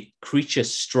make a creature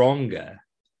stronger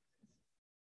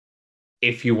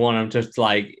if you want them to,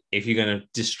 like, if you're going to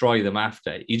destroy them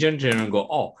after? You don't turn around and go,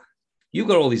 oh, you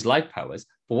got all these light powers,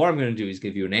 but what I'm going to do is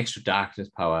give you an extra darkness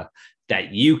power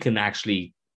that you can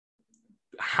actually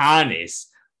harness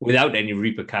without any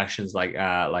repercussions, like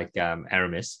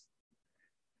Aramis.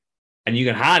 And you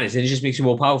can harness, and it just makes you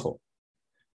more powerful.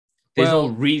 There's no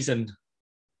reason.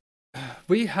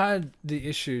 We had the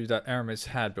issue that Aramis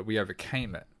had, but we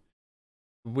overcame it.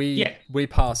 We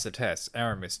passed the test.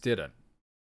 Aramis didn't.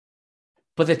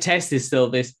 But the test is still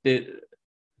this.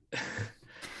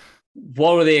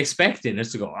 What were they expecting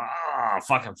us to go?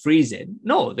 Fucking freeze it?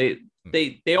 No, they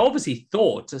obviously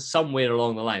thought somewhere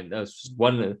along the line that was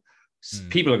one of the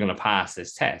people are going to pass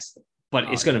this test, but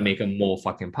it's going to make them more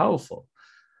fucking powerful.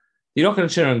 You're not going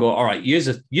to turn around and go, all right, here's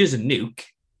a nuke.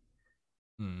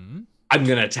 I'm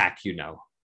going to attack you now,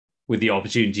 with the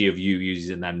opportunity of you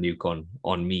using that nuke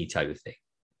on me, type of thing.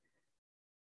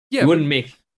 Yeah, you wouldn't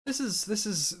make. This is the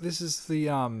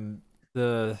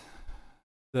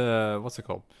what's it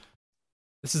called?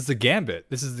 This is the gambit.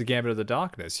 This is the gambit of the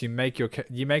darkness. You make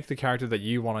the character that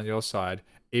you want on your side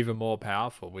even more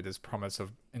powerful with this promise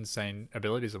of insane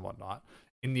abilities and whatnot,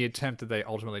 in the attempt that they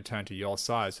ultimately turn to your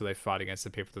side, so they fight against the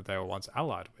people that they were once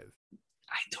allied with.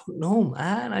 I don't know,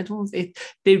 man. I don't.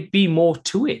 There'd be more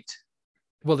to it.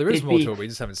 Well, there is more to it. We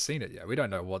just haven't seen it yet. We don't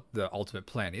know what the ultimate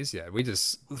plan is yet. We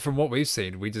just, from what we've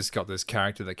seen, we just got this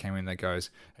character that came in that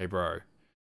goes, "Hey, bro,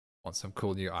 want some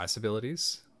cool new ice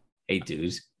abilities? Hey,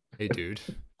 dude. Hey, dude.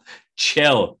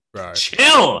 Chill. Bro.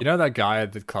 Chill. You know that guy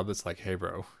at the club that's like, hey,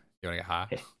 bro, you want to get high?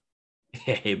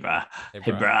 Hey, bro. Hey,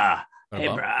 Hey, bro. Hey,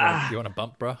 bro. bro. You want to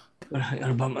bump, bro? You want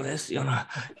to bump with this? You want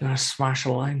to smash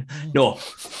a line? No.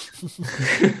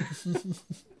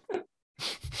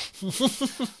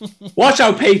 Watch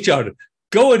our Patreon.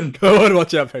 Go and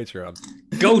watch our Patreon.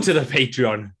 Go to the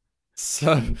Patreon.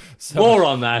 So more much,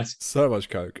 on that. So much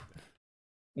coke.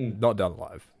 Not done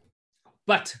live.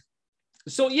 But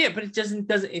so yeah, but it doesn't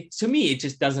to me it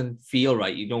just doesn't feel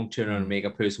right. You don't turn around and make a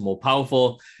person more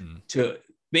powerful to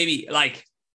maybe like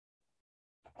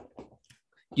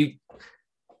you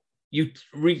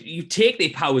take their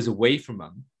powers away from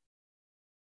them.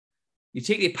 You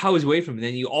take their powers away from them,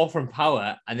 then you offer them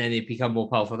power, and then they become more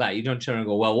powerful. That you don't turn and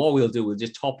go, well, what we'll do, we'll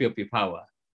just top you up your power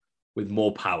with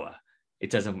more power. It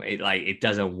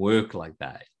doesn't work like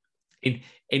that.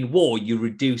 In war, you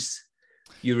reduce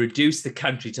the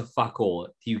country to fuck all.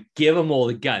 You give them all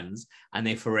the guns, and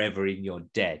they're forever in your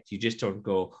debt. You just don't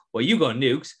go, well, you got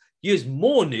nukes, use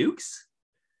more nukes.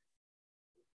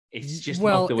 It's just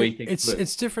not the way things work.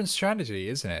 It's different strategy,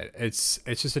 isn't it? It's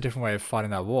just a different way of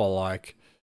fighting that war. Like,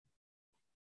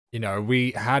 you know,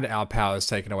 we had our powers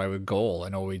taken away with Gaul,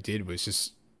 and all we did was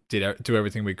just do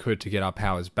everything we could to get our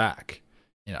powers back.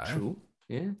 You know, true.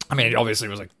 Yeah. I mean, it obviously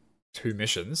was like 2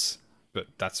 missions, but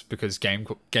that's because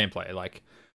gameplay. Like,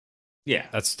 yeah,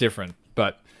 that's different.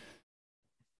 But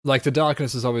like the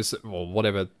darkness is obviously, well,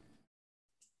 whatever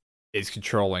is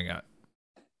controlling it.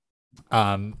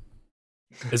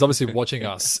 Is obviously watching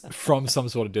us from some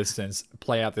sort of distance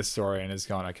play out this story and is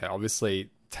going, okay, obviously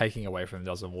taking away from them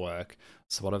doesn't work.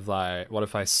 So what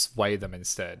if I sway them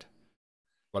instead?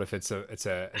 What if it's the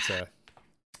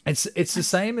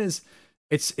same as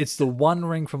it's the One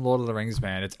Ring from Lord of the Rings,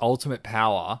 man. It's ultimate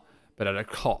power, but at a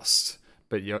cost.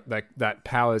 But that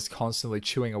power is constantly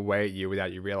chewing away at you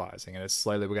without you realizing, and it's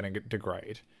slowly we're going to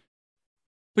degrade.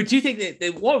 But do you think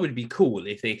that what would be cool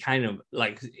if they kind of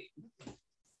like?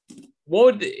 What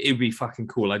would it be fucking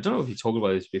cool? I don't know if you talked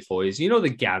about this before. Is the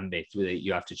Gambit where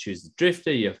you have to choose the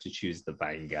Drifter, you have to choose the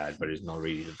Vanguard, but it's not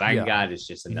really the Vanguard. Yeah. It's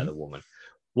just another woman.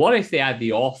 What if they had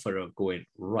the offer of going,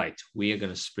 right, we are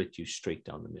going to split you straight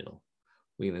down the middle.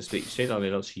 We're going to split you straight down the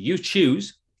middle. So you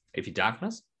choose if you're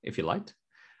darkness, if you light,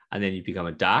 and then you become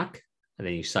a dark, and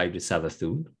then you side with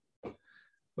Savathun,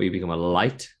 or you become a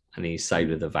light, and then you side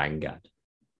with the Vanguard.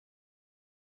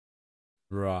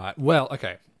 Right. Well,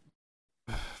 okay.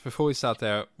 Before we start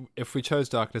there, if we chose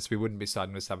darkness, we wouldn't be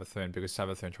siding with Savathun because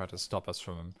Savathun tried to stop us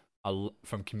from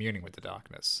communing with the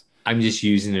darkness. I'm just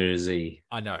using it as I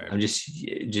know. I'm just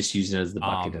using it as the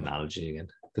bucket analogy again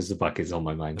because the bucket's on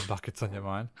my mind. The bucket's on your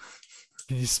mind.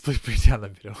 Can you split me down the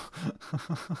middle?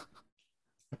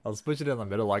 I'll split it in the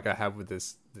middle like I have with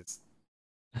this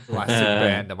elastic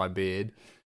band on my beard.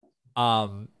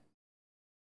 Oh,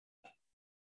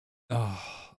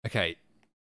 okay.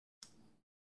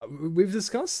 We've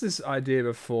discussed this idea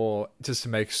before just to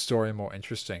make story more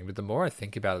interesting, but the more I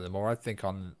think about it, the more I think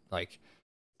on like,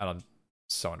 and I'm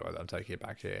so annoyed that I'm taking it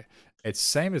back here. It's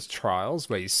same as Trials,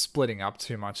 where you're splitting up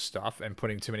too much stuff and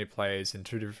putting too many players in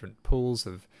two different pools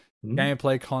of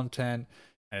gameplay content,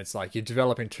 and it's like you're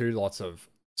developing two lots of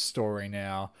story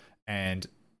now, and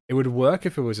it would work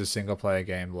if it was a single player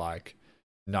game like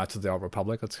Knights of the Old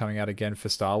Republic that's coming out again for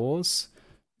Star Wars.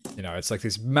 You know, it's like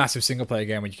this massive single player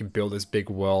game where you can build this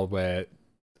big world where...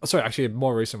 Oh, sorry, actually, a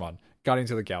more recent one. Guardians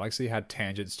of the Galaxy had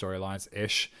tangent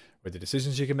storylines-ish with the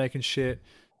decisions you can make and shit.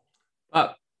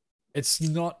 It's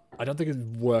not... I don't think it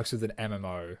works with an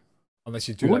MMO unless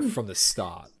you do that from the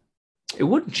start. It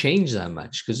wouldn't change that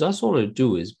much because that's all it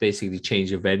do is basically change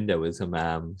your vendor with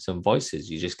some voices.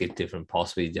 You just get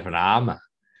possibly different armor.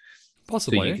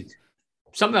 Possibly. So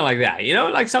something like that, you know,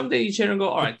 like someday you turn and go,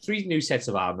 all right, 3 new sets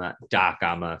of armor, dark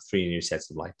armor, 3 new sets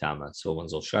of light armor. So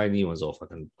one's all shiny, one's all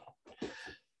fucking.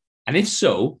 And if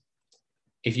so,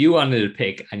 if you wanted to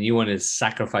pick and you wanted to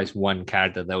sacrifice one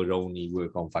character that would only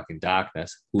work on fucking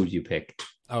darkness, who would you pick?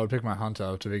 I would pick my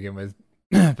Hunter to begin with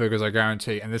because I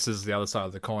guarantee, and this is the other side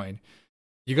of the coin,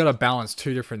 you got to balance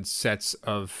 2 different sets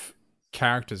of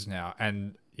characters now,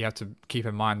 and you have to keep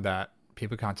in mind that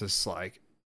people can't just like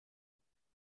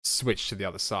switch to the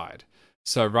other side.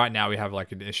 So right now we have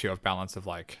like an issue of balance of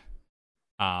like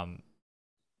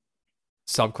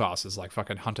subclasses like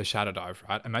fucking Hunter Shadow Dive,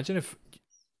 right? Imagine if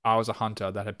I was a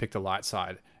hunter that had picked a light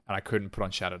side and I couldn't put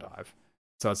on Shadow Dive.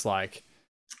 So it's like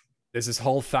there's this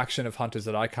whole faction of hunters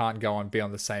that I can't go and be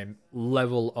on the same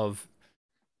level of.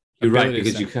 You're right,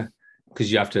 because you can't,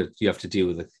 because you have to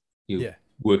deal with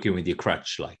working with your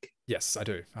crutch, like. Yes, I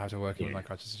do. I have to work with my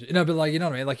crutches. You know, but like, you know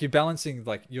what I mean? Like you're balancing,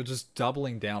 like you're just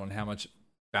doubling down on how much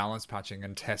balance patching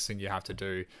and testing you have to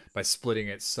do by splitting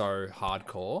it so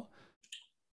hardcore.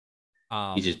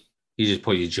 You just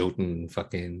put your Jotun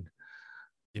fucking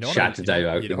Shatter Dive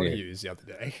out. You know what I used the other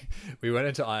day? We went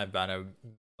into Iron Banner,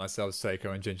 myself,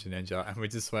 Seiko, and Ginger Ninja, and we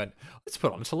just went, let's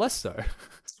put on Telesto.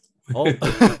 Oh.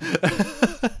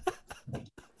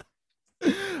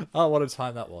 Oh, what a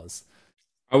time that was.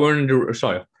 I wanted to,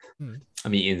 sorry.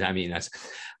 I'm eating that.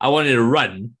 I wanted to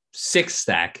run 6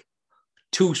 stack,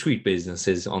 2 sweet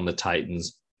businesses on the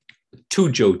Titans, 2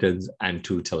 Jotuns, and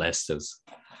 2 Telestas.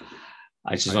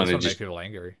 I just wanted to make people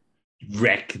angry.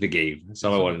 Wreck the game. That's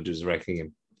all I want to do is wreck the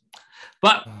game.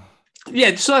 But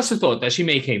yeah, so that's the thought that she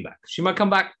may came back. She might come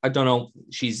back. I don't know.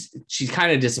 She's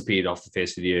kind of disappeared off the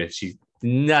face of the earth.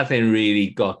 Nothing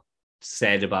really got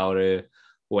said about her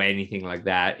or anything like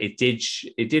that. It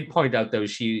did point out though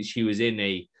she was in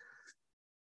a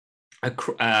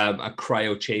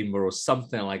cryo chamber or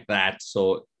something like that.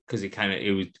 So because it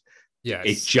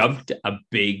jumped a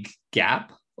big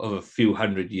gap of a few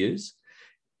hundred years.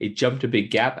 It jumped a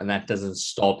big gap, and that doesn't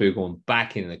stop her going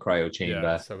back in the cryo chamber.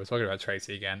 Yeah, so we're talking about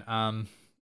Tracy again.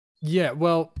 Yeah,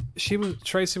 well,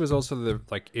 Tracy was also the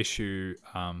like issue.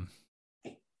 Not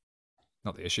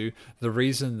the issue. The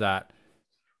reason that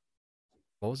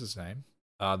what was his name?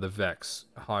 The Vex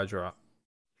Hydra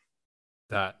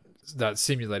that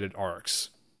simulated Oryx.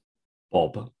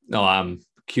 Bob. No,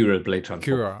 Kura Blade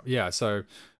Transform. Kura, yeah. So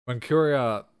when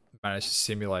Kura managed to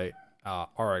simulate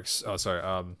Oryx,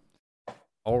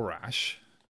 Orash,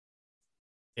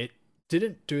 it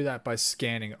didn't do that by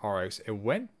scanning Oryx. It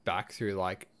went back through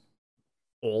like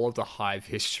all of the Hive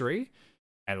history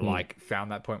and like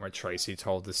found that point where Tracy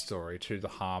told the story to the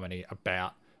Harmony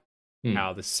about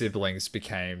how the siblings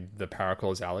became the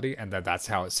paracausality, and that's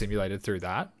how it simulated through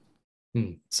that.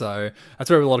 So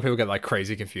that's where a lot of people get like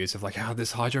crazy confused of like how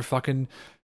this Hydra fucking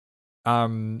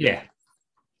do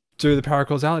the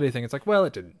paracausality thing. It's like, well,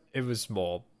 it didn't. It was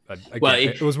more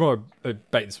it was more a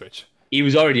bait and switch. He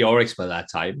was already Oryx by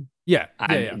that time. Yeah.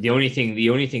 The only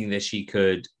thing that she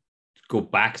could go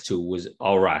back to was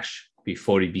Orash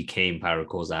before he became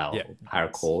paracausality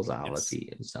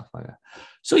and stuff like that.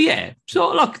 So yeah.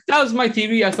 So look, that was my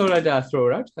theory. I thought I'd throw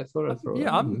it out.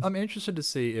 Yeah, I'm interested to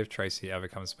see if Tracy ever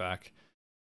comes back.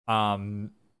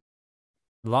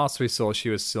 Last we saw, she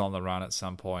was still on the run at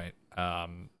some point. I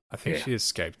think she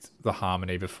escaped the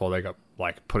Harmony before they got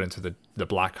like put into the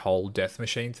black hole death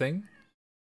machine thing.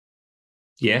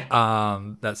 Yeah.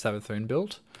 That Savathun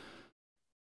built.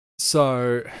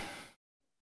 So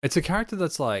it's a character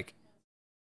that's like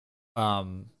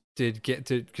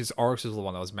because Oryx is the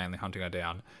one that was mainly hunting her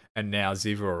down, and now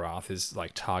Ziva Arath is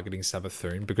like targeting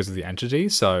Savathun because of the entity.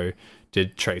 So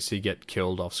did Tracy get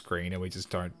killed off screen and we just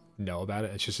don't know about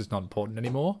it. It's just not important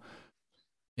anymore.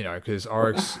 You know, because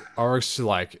Oryx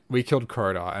like, we killed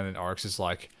Crota, and then Oryx is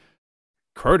like,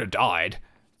 Crota died.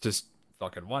 Just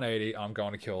fucking 180. I'm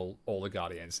going to kill all the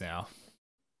Guardians now.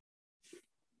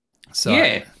 So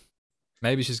Yeah.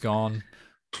 maybe she's gone.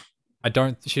 I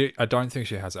don't think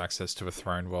she has access to a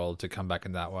throne world to come back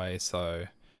in that way. So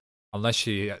unless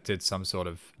she did some sort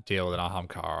of deal with an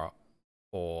Ahamkara,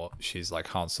 or she's like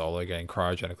Han Solo getting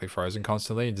cryogenically frozen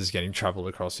constantly and just getting traveled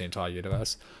across the entire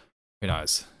universe, who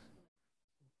knows?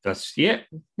 That's I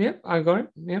got it.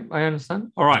 Yeah, I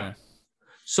understand. All right.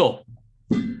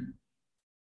 Yeah.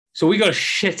 So we got a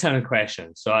shit ton of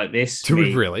questions. So this Do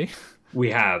we really? We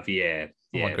have, yeah.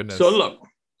 Oh my goodness. So look,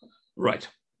 right.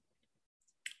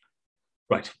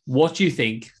 What do you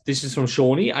think? This is from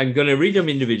Shawnee. I'm going to read them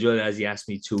individually as he asked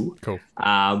me to. Cool.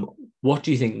 What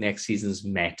do you think next season's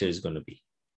meta is going to be?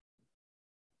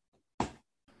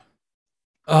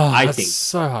 Oh, I think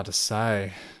so hard to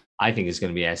say. I think it's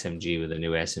going to be SMG with a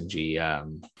new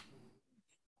SMG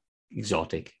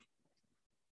exotic,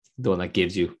 the one that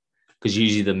gives you, because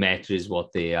usually the meta is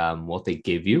what they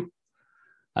give you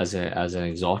as an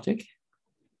exotic.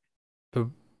 But,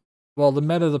 well, the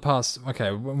meta of the past.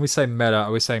 Okay, when we say meta,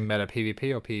 are we saying meta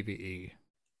PvP or PvE?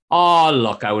 Oh,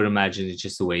 look, I would imagine it's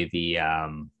just the way the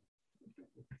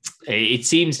it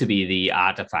seems to be the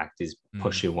artifact is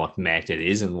pushing what meta it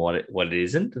is and what it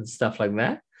isn't and stuff like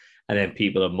that. And then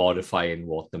people are modifying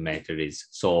what the meta is.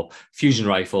 So fusion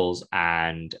rifles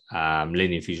and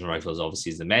linear fusion rifles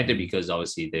obviously is the meta, because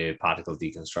obviously the particle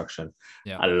deconstruction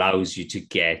allows you to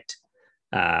get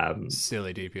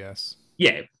silly DPS.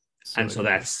 Yeah. Silly and so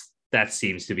that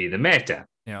seems to be the meta.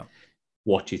 Yeah.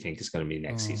 What do you think is going to be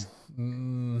next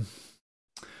season?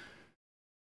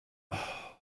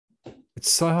 It's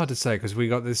so hard to say because we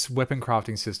got this weapon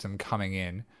crafting system coming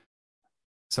in.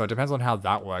 So it depends on how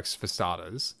that works for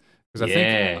starters. Because I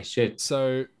think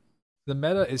so the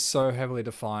meta is so heavily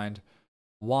defined,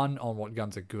 one, on what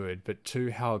guns are good, but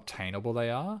two, how obtainable they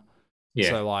are. Yeah.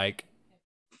 So like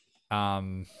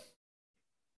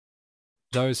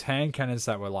those hand cannons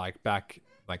that were like back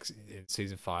like in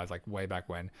season 5, like way back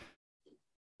when,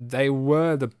 they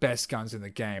were the best guns in the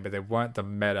game, but they weren't the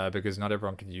meta because not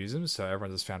everyone could use them, so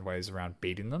everyone just found ways around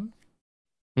beating them.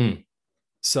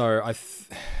 So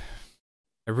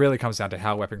it really comes down to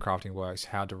how weapon crafting works,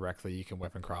 how directly you can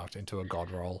weapon craft into a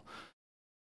god roll.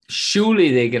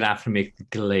 Surely they're going to have to make the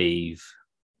glaive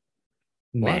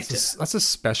meta. Well, that's a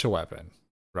special weapon,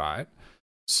 right?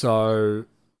 So,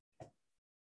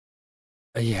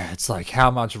 yeah, it's like, how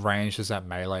much range does that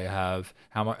melee have?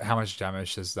 How much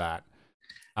damage does that?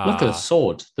 Look at the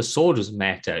sword. The sword is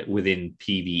meta within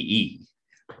PvE,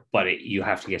 but you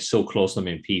have to get so close to them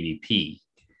in PvP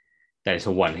that it's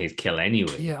a one-hit kill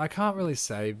anyway. Yeah, I can't really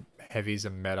say heavy's a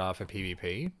meta for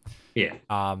PvP. Yeah.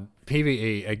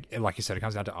 PvE, like you said, it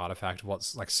comes down to artifact.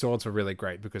 What's like, swords were really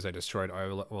great because they destroyed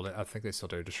Overload. Well, I think they still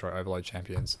do destroy Overload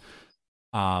champions.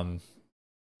 You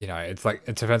know, it's like,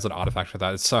 it depends on artifact for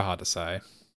that. It's so hard to say.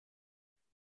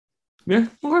 Yeah.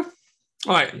 Okay.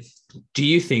 All right. Do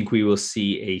you think we will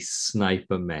see a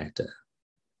sniper meta?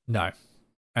 No.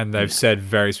 And they've said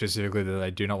very specifically that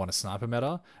they do not want a sniper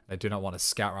meta. They do not want a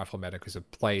scout rifle meta because it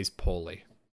plays poorly.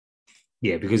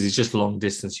 Yeah, because it's just long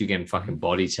distance. You're getting fucking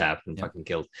body tapped and fucking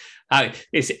killed.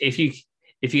 It's if you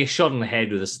get shot in the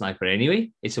head with a sniper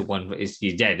anyway,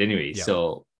 you're dead anyway. Yep.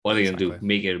 So what are they going to do?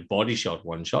 Make it a body shot,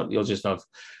 one shot? You'll just have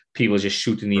people just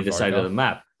shooting either side of the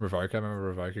map. Revoker,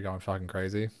 remember Revoker going fucking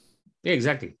crazy? Yeah,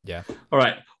 exactly. Yeah. All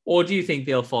right. Or do you think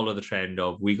they'll follow the trend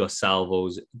of, we got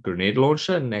Salvo's grenade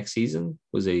launcher next season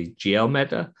was a GL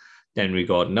meta. Then we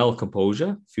got Null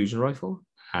Composure, fusion rifle.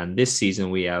 And this season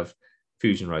we have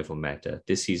fusion rifle meta.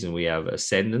 This season we have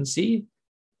Ascendancy,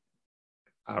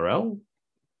 RL,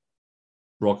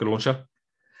 rocket launcher.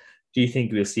 Do you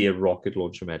think we'll see a rocket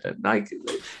launcher meta? Like,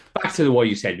 back to what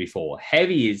you said before,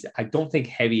 I don't think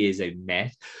heavy is a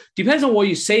meta. Depends on what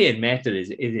you say in meta. Is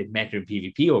it meta in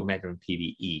PvP or meta in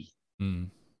PvE?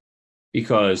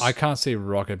 Because I can't see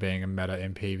rocket being a meta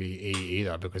in PvE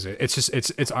either, because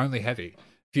it's only heavy.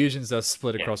 Fusions are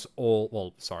split across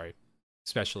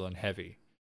special and heavy,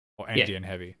 or anti and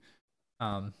heavy.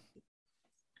 I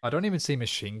don't even see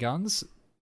machine guns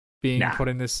being put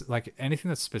in this, like anything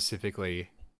that's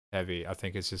specifically heavy. I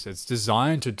think it's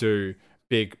designed to do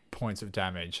big points of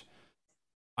damage.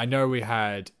 I know we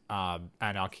had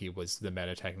Anarchy was the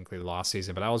meta technically last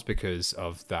season, but that was because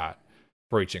of that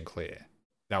breach and clear.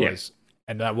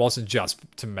 That wasn't just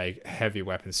to make heavy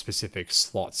weapons specific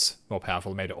slots more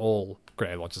powerful. It made all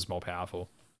grenade launchers more powerful.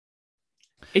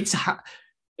 It's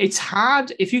It's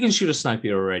hard. If you can shoot a sniper,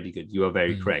 you're already good. You are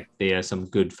very Mm. correct. There are some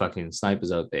good fucking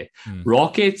snipers out there. Mm.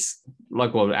 Rockets,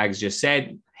 like what Ags just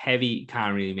said, heavy,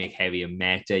 can't really make heavy a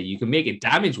meta. You can make it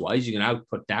damage-wise. You can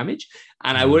output damage.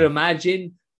 And I would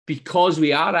imagine because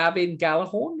we are having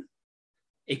Galahorn,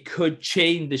 it could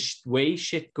change the way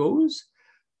shit goes.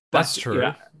 That's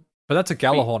true. But that's a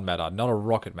Galahorn meta, not a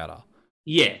rocket meta.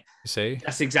 Yeah. You see?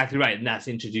 That's exactly right. And that's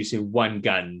introducing one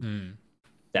gun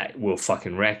that will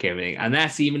fucking wreck everything. And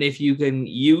that's even if you can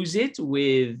use it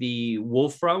with the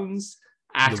wolf rounds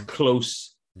at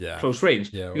close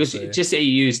range. Yeah, because just say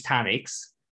you use Tanix.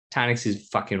 Tanix is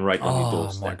fucking right on your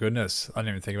doorstep. Oh my goodness. I didn't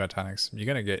even think about Tanix. You're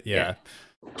going to get,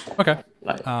 Okay.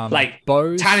 Like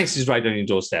bows. Tanix is right on your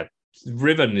doorstep.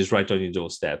 Riven is right on your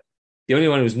doorstep. The only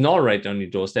one who's not right on your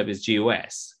doorstep is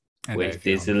GOS, which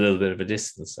there's a little bit of a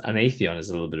distance. And Atheon is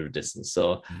a little bit of a distance.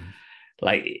 So,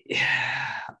 like,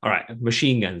 all right,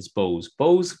 machine guns, bows.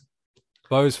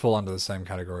 Bows fall under the same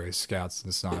category as scouts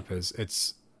and snipers.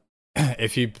 It's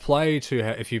if you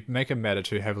make a meta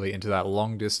too heavily into that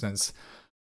long distance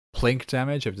plink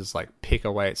damage of just like pick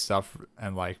away at stuff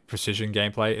and like precision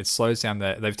gameplay, it slows down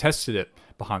they've tested it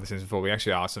behind the scenes before. We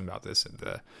actually asked them about this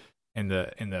in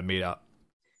the meetup.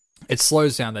 It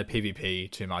slows down their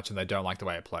PvP too much and they don't like the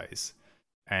way it plays.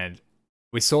 And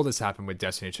we saw this happen with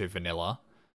Destiny 2 Vanilla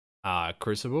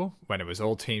Crucible when it was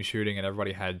all team shooting and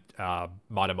everybody had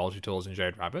Mitre Multi-Tools and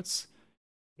Jade Rabbits.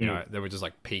 You know, they would just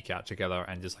like peek out together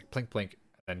and just like plink plink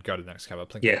and then go to the next cover.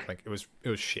 Plink plink plink. It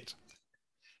was shit.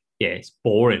 Yeah, it's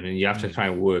boring and you have to try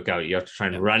and work out. You have to try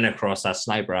and run across that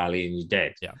sniper alley and you're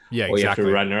dead. Yeah, or exactly. you have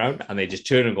to run around and they just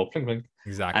turn and go plink plink.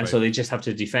 Exactly. And so they just have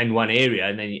to defend one area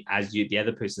and then the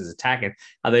other person's attacking,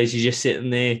 otherwise you're just sitting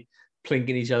there plinking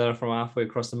each other from halfway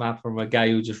across the map from a guy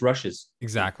who just rushes.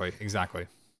 Exactly.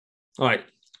 All right.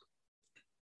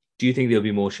 Do you think there'll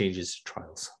be more changes to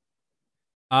trials?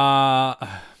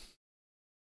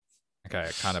 Okay,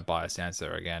 kind of biased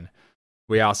answer again.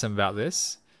 We asked them about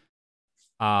this.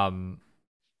 But I'm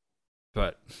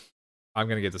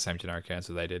going to give the same generic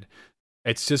answer they did.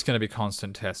 It's just going to be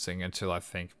constant testing until I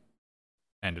think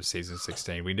end of season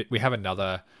 16. We have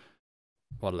another,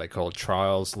 what are they called,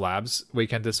 trials labs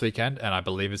weekend this weekend, and I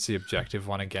believe it's the objective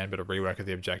one again, but a rework of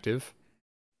the objective.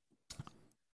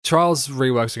 Trials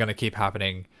reworks are going to keep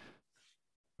happening,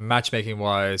 matchmaking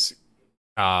wise,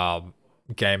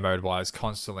 game mode wise,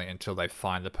 constantly until they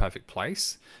find the perfect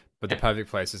place. But the perfect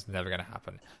place is never going to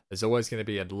happen. There's always going to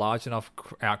be a large enough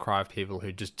outcry of people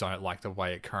who just don't like the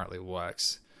way it currently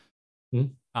works.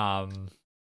 But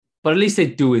at least they're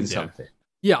doing something.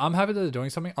 Yeah, I'm happy that they're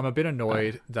doing something. I'm a bit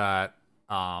annoyed that,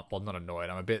 well, not annoyed.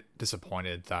 I'm a bit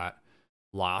disappointed that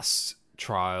last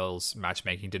trials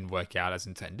matchmaking didn't work out as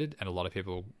intended, and a lot of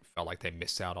people felt like they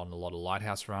missed out on a lot of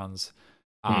lighthouse runs.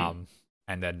 And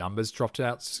their numbers dropped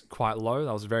out quite low.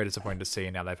 I was very disappointed to see.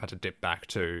 Now they've had to dip back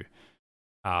to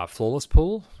flawless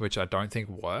pool, which I don't think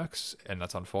works, and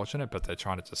that's unfortunate, but they're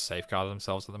trying to just safeguard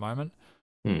themselves at the moment.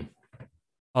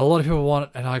 A lot of people want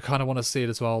it, and I kind of want to see it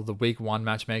as well, the week one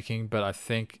matchmaking, but I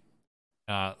think,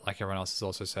 like everyone else has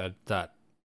also said, that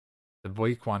the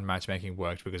week one matchmaking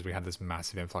worked because we had this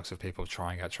massive influx of people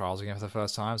trying out trials again for the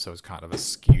first time, so it was kind of a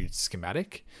skewed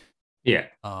schematic. Yeah.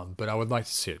 But I would like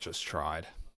to see it just tried.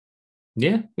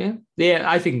 Yeah.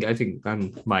 I think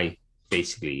I'm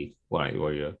basically what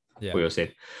you're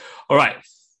saying. All right.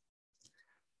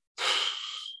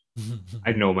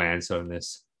 I know my answer on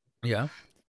this. Yeah.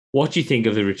 What do you think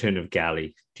of the return of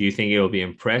Galley? Do you think it'll be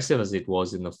impressive as it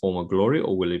was in the former glory,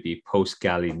 or will it be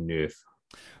post-Galley nerf?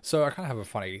 So I kind of have a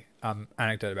funny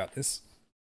anecdote about this.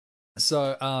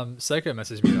 So Seiko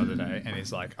messaged me the other day, and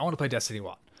he's like, I want to play Destiny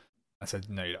 1. I said,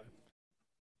 no, you don't.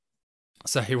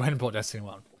 So he went and bought Destiny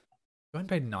 1. He went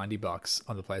and paid $90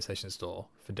 on the PlayStation Store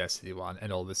for Destiny 1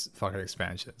 and all this fucking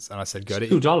expansions. And I said, go to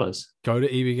 $2. Go to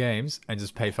EB Games and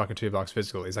just pay fucking $2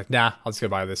 physical. He's like, nah, I'll just go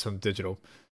buy this from digital.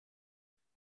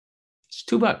 It's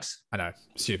 $2. I know,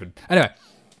 stupid. Anyway,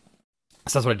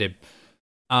 so that's what I did.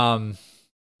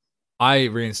 I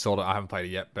reinstalled it. I haven't played it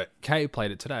yet, but Kay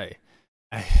played it today,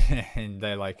 and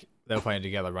they were playing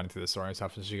together, running through the story and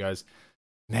stuff. And she goes,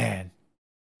 "Man,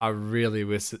 I really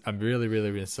miss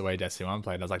the way Destiny 1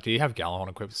 played." And I was like, "Do you have Galahorn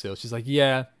equipped still?" She's like,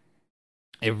 "Yeah,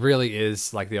 it really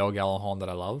is like the old Galahorn that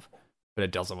I love, but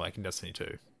it doesn't work in Destiny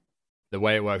 2. The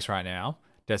way it works right now,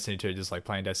 Destiny 2, just like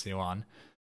playing Destiny 1."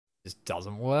 Just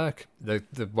doesn't work. The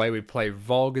way we play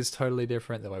Vogue is totally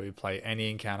different. The way we play any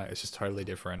encounter is just totally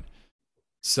different.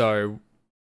 So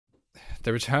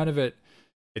the return of it,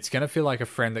 it's going to feel like a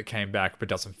friend that came back but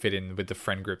doesn't fit in with the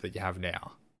friend group that you have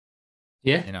now.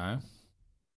 Yeah. You know?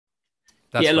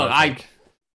 Look,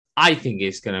 I think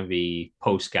it's going to be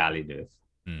post-Galley nerf.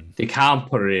 They can't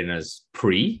put it in as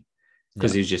pre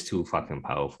because Yeah. it was just too fucking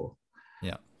powerful.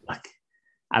 Yeah.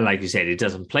 Like you said, it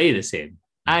doesn't play the same.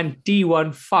 And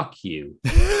D1, fuck you.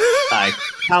 Like,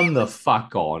 come the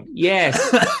fuck on. Yes,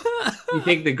 you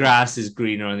think the grass is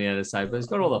greener on the other side, but it's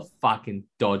got all the fucking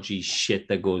dodgy shit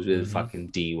that goes with fucking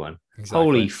D1. Exactly.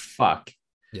 Holy fuck.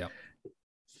 Yeah.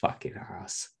 Fucking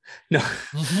ass. No.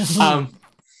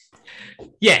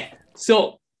 Yeah.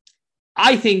 So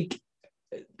I think,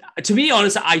 to be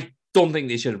honest, I don't think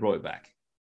they should have brought it back.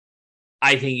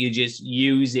 I think you're just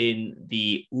using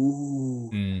the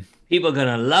people are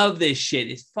gonna love this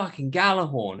shit. It's fucking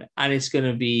Galahorn, and it's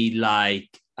gonna be like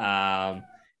that.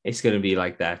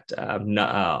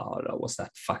 What's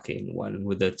that fucking one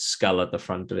with the skull at the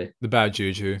front of it? The bad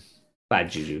juju. Bad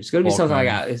juju. It's gonna be something like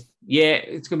that.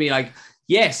 It's gonna be like,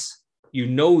 yes, you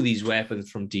know these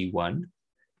weapons from D1.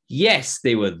 Yes,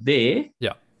 they were there.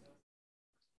 Yeah,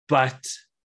 but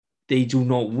they do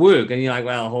not work, and you're like,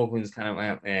 well, Hawkman's kind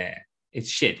of it's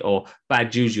shit, or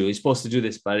bad juju. It's supposed to do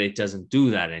this, but it doesn't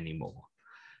do that anymore.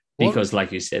 Because,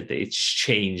 like you said, it's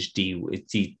changed.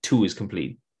 D2 is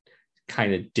complete,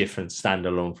 kind of different,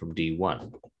 standalone from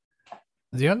D1.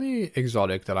 The only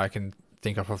exotic that I can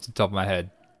think of off the top of my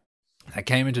head that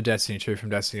came into Destiny 2 from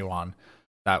Destiny 1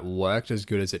 that worked as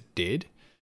good as it did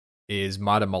is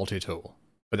Mitre Multi-Tool.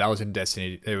 But that was in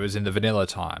Destiny, it was in the vanilla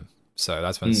time. So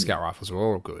that's when scout rifles were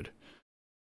all good.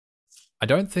 I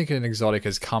don't think an exotic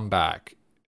has come back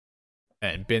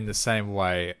and been the same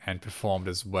way and performed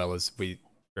as well as we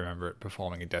remember it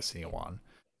performing in Destiny 1.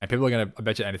 And people are going to, I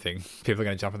bet you anything, people are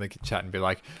going to jump in the chat and be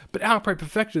like, but Outbreak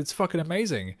Perfected, it's fucking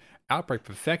amazing. Outbreak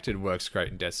Perfected works great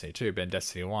in Destiny 2, but in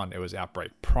Destiny 1, it was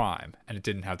Outbreak Prime, and it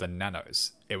didn't have the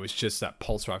nanos. It was just that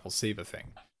pulse rifle Siva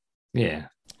thing. Yeah.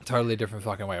 Totally different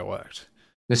fucking way it worked.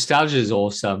 Nostalgia is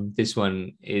awesome. This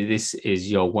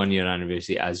is your 1 year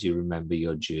anniversary as you remember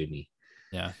your journey.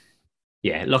 Yeah.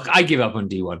 Yeah. Look, I give up on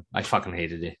D1. I fucking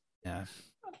hated it. Yeah.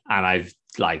 And I've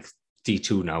like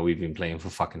D2 now. We've been playing for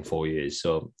fucking 4 years.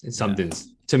 So it's something,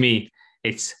 to me,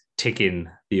 it's ticking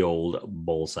the old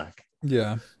ball sack.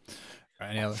 Yeah.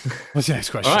 Right, what's the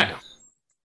next question? All right.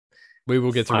 We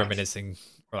will get to reminiscing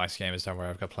relaxed gamers. Don't worry,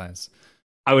 I've got plans.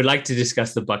 I would like to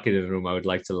discuss the bucket in the room. I would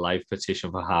like to live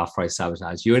petition for half price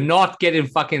sabotage. You are not getting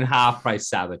fucking half price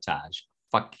sabotage.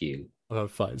 Fuck you. I'll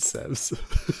fight Sebs.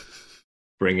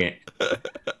 Bring it.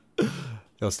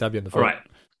 He'll stab you in the foot. All right.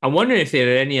 I'm wondering if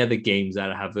there are any other games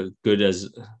that have a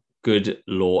good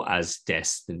lore as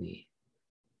Destiny.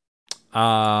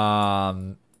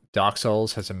 Dark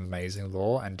Souls has amazing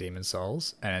lore, and Demon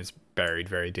Souls, and it's buried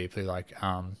very deeply, like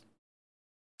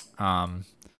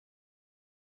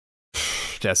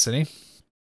Destiny.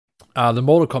 The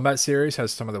Mortal Kombat series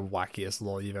has some of the wackiest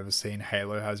lore you've ever seen.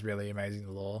 Halo has really amazing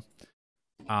lore.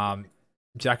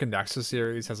 Jack and Daxter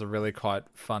series has a really quite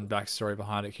fun backstory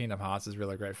behind it. Kingdom Hearts is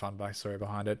really great fun backstory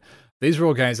behind it. These were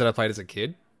all games that I played as a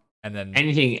kid, and then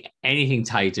anything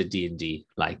tied to D&D,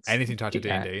 like anything tied to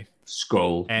D&D.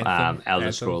 Scroll,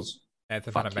 Elder Scrolls.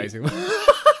 Anthem had amazing.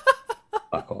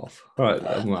 Fuck off. All right,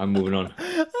 I'm moving on.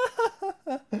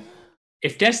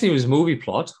 If Destiny was a movie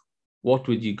plot, what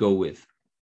would you go with?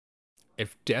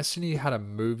 If Destiny had a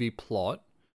movie plot,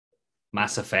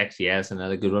 Mass Effect, yes,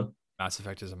 another good one. Mass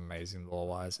Effect is amazing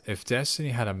lore-wise. If Destiny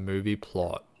had a movie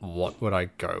plot, what would I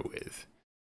go with?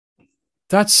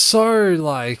 That's so,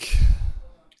 like,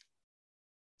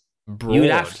 broad. You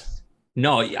would have to,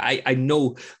 no, I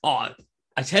know. Oh,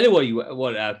 I tell you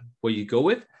what you go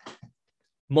with.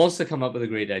 Monster come up with a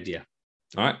great idea.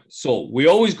 All right, so we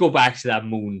always go back to that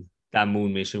moon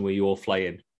mission where you all fly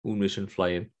in, moon mission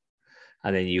flying,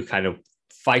 and then you kind of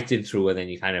fighting through, and then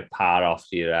you kind of part off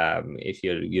to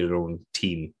your own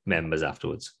team members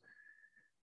afterwards.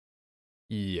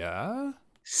 Yeah.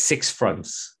 6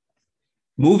 fronts.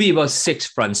 Movie about 6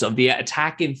 fronts of the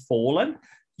attacking Fallen.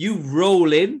 You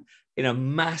roll in a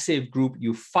massive group.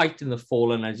 You fight in the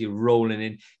Fallen as you're rolling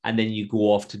in, and then you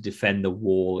go off to defend the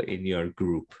wall in your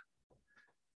group.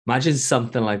 Imagine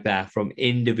something like that from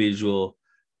individual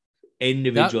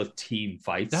team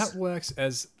fights. That works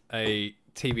as a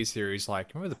TV series,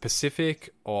 like, remember the Pacific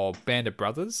or Band of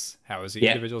Brothers? How it was the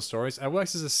individual stories? It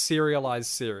works as a serialized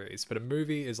series, but a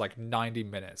movie is like 90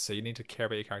 minutes, so you need to care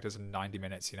about your characters in 90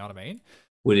 minutes, you know what I mean?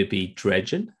 Would it be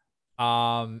Dredgen?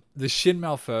 The Shin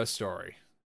Malphur story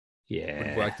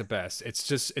would work the best.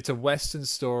 It's a Western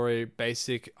story,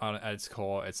 basic at its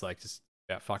core. It's like just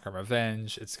about fucking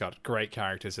revenge. It's got great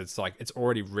characters. It's like, it's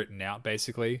already written out,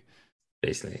 basically.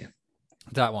 Yeah.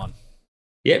 That one.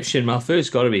 Yep, Shin Malphur's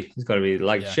got to be. It's got to be.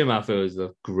 Like, Shin Malphur is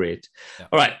the great. Yeah.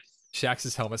 All right.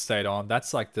 Shax's helmet stayed on.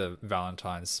 That's like the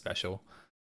Valentine's special.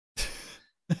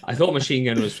 I thought Machine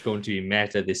Gun was going to be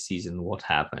meta this season. What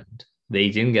happened? They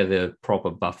didn't get the proper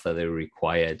buff that they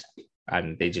required,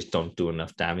 and they just don't do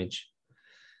enough damage.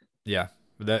 Yeah.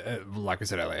 Like I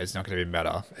said earlier, it's not going to be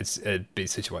meta. It'd be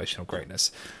situational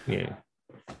greatness. Yeah.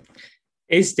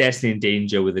 Is Destiny in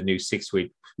danger with a new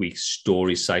 6-week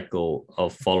story cycle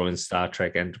of following Star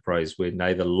Trek Enterprise, where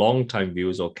neither long-time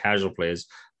viewers or casual players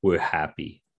were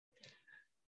happy?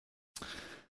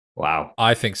 Wow.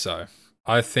 I think so.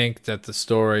 I think that the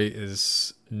story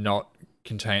is not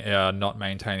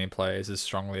maintaining players as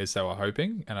strongly as they were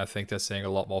hoping, and I think they're seeing a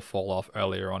lot more fall off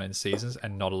earlier on in seasons,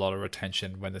 and not a lot of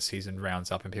retention when the season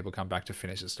rounds up and people come back to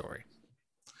finish the story.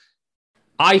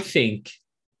 I think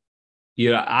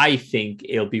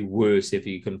it'll be worse if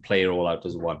you can play it all out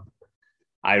as one.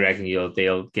 I reckon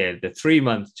they'll get the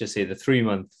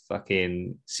 3-month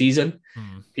fucking season.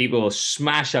 People will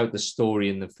smash out the story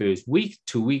in the first week,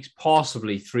 2 weeks,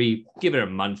 possibly 3. Give it a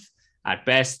month at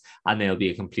best, and there'll be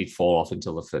a complete fall off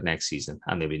until the next season,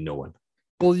 and there'll be no one.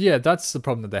 Well, yeah, that's the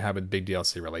problem that they have with big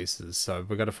DLC releases. So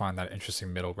we've got to find that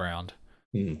interesting middle ground.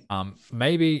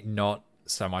 Maybe not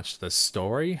so much the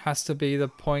story has to be the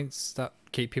points that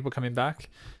keep people coming back.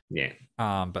 Yeah.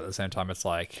 But at the same time, it's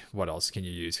like, what else can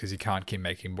you use? Because you can't keep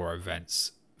making more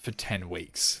events for 10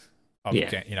 weeks.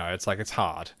 It's like, it's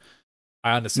hard.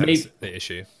 I understand the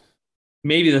issue.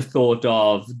 Maybe the thought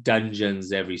of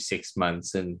dungeons every 6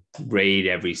 months and raid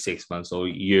every 6 months, or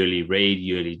yearly raid,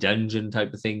 yearly dungeon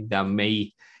type of thing, that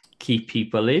may keep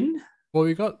people in. Well,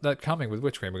 we got that coming with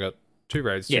Witch Queen. We got 2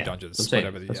 raids, 2 dungeons,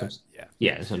 whatever. That's what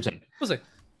I'm saying. We'll see.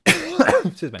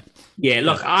 Excuse me. Yeah,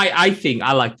 look, I think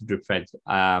I like the drip fence.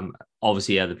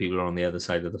 Obviously, other people are on the other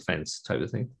side of the fence type of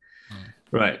thing.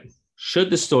 Right. Should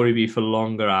the story be for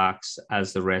longer arcs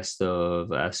as the rest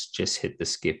of us just hit the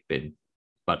skip bin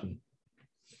button?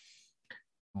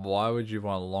 Why would you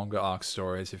want longer arc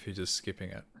stories if you're just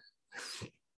skipping it?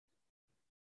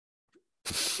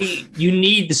 You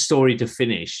need the story to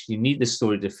finish.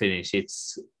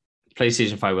 It's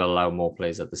PlayStation 5 will allow more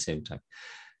players at the same time.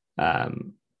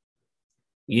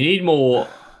 You need more.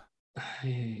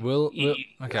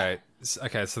 Okay.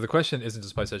 So the question isn't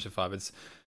just PlayStation 5. It's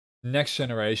next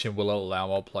generation will allow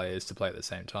more players to play at the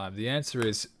same time. The answer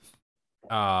is,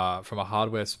 from a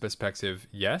hardware perspective,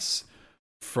 yes.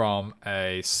 From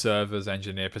a servers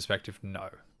engineer perspective, no.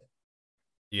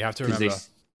 You have to remember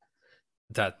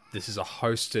that this is a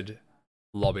hosted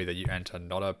lobby that you enter,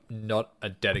 not a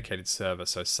dedicated server.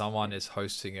 So someone is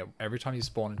hosting it. Every time you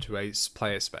spawn into a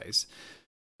player space,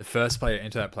 the first player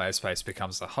into that player space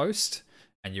becomes the host,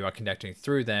 and you are connecting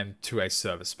through them to a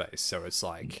server space. So it's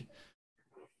like,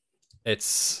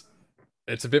 it's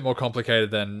a bit more complicated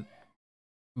than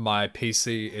my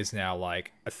PC is now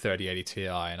like a 3080 Ti,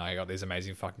 and I got these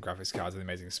amazing fucking graphics cards with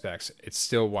amazing specs. It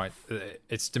still won't.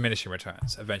 It's diminishing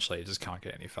returns. Eventually, it just can't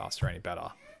get any faster, any better.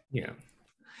 Yeah,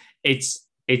 it's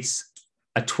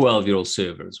a 12-year-old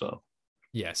server as well.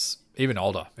 Yes, even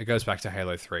older. It goes back to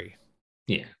Halo 3.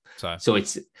 Yeah. So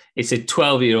it's a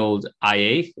 12-year-old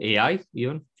AI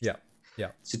even. Yeah.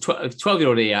 It's a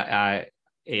 12-year-old AI,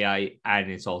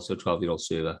 and it's also a 12-year-old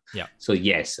server. Yeah. So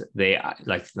yes, they are,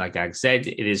 like I said,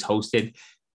 it is hosted.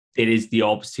 It is the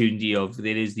opportunity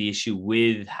it is the issue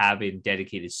with having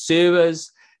dedicated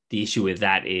servers. The issue with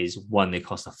that is, 1, they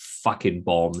cost a fucking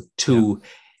bomb. 2,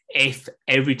 if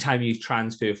every time you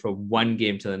transfer from one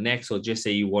game to the next, or just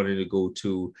say you wanted to go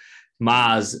to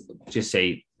Mars, just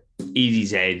say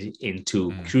EDZ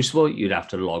into Crucible, you'd have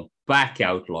to log back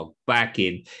out, log back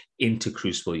into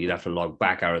Crucible. You'd have to log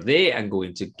back out of there and go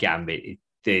into Gambit.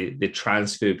 The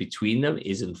transfer between them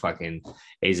isn't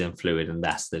fluid, and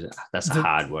that's a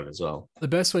hard one as well. The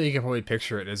best way you can probably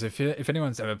picture it is if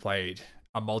anyone's ever played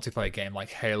a multiplayer game like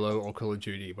Halo or Call of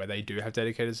Duty where they do have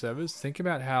dedicated servers, think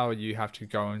about how you have to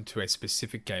go into a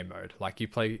specific game mode. Like you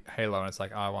play Halo and it's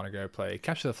like, I want to go play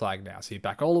Capture the Flag now. So you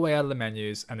back all the way out of the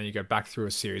menus and then you go back through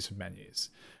a series of menus.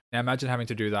 Now imagine having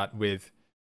to do that with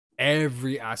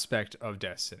every aspect of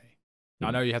Destiny. Now,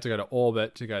 I know you have to go to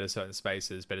orbit to go to certain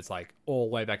spaces, but it's like all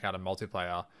the way back out of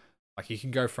multiplayer. Like you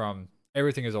can go from,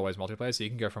 everything is always multiplayer, so you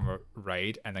can go from a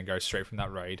raid and then go straight from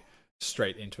that raid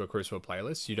straight into a Crucible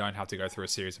playlist. You don't have to go through a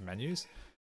series of menus.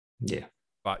 Yeah.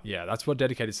 But yeah, that's what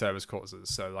dedicated servers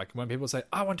causes. So like when people say,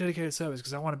 I want dedicated servers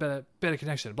because I want a better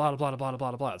connection, blah, blah, blah, blah,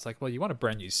 blah, blah. It's like, well, you want a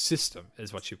brand new system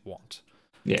is what you want.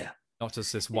 Yeah. Not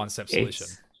just this one-step solution.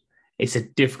 It's a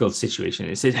difficult situation.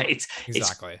 It's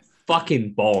exactly. It's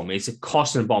fucking bomb. It's a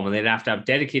costing bomb, and they'd have to have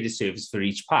dedicated servers for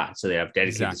each part. So they have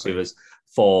dedicated servers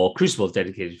for Crucible's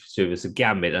dedicated service of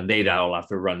Gambit, and they'd all have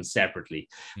to run separately.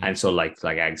 And so, like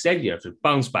I said, you have to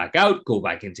bounce back out, go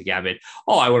back into Gambit.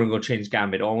 Oh, I want to go change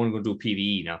Gambit. Oh, I want to go do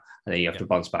PvE now. And then you have to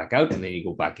bounce back out, and then you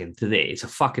go back into there. It's a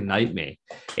fucking nightmare.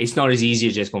 It's not as easy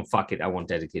as just going, fuck it, I want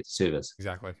dedicated service.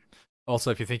 Exactly.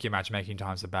 Also, if you think your matchmaking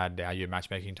times are bad now, your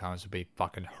matchmaking times would be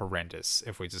fucking horrendous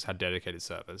if we just had dedicated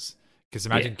servers. Because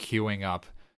imagine queuing up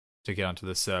to get onto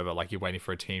the server, like you're waiting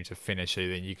for a team to finish it,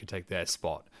 then you could take their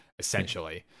spot.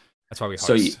 Essentially, that's why we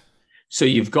host. So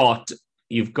you've got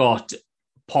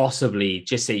possibly,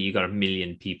 just say you got 1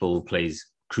 million people who plays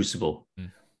Crucible,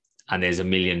 and there's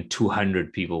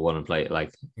 1,200,000 people want to play it.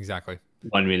 Like exactly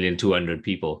 1,200,000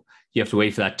 people. You have to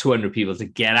wait for that 200 people to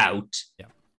get out. Yeah,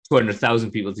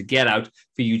 200,000 people to get out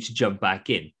for you to jump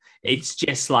back in. It's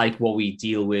just like what we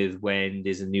deal with when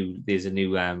there's a new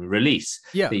release.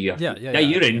 You're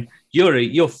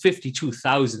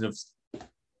 52,000 of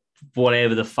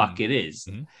whatever the fuck it is.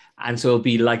 And so it'll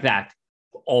be like that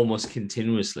almost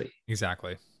continuously.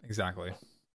 Exactly.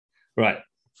 Right.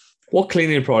 What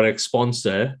cleaning product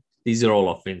sponsor, these are all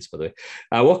off Vince, by the way.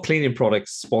 What cleaning product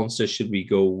sponsor should we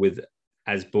go with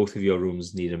as both of your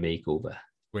rooms need a makeover?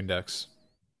 Windex.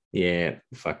 Yeah,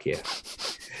 fuck yeah.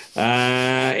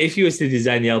 If you was to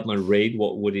design the ultimate raid,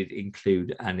 what would it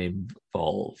include and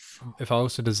involve? If I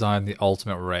was to design the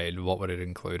ultimate raid, what would it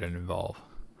include and involve?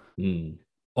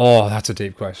 Oh, that's a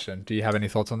deep question. Do you have any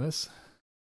thoughts on this?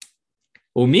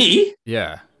 Oh, me?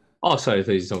 Yeah. Oh, sorry, I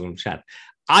thought you were talking chat.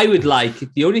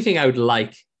 The only thing I would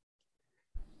like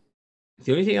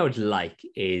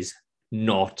is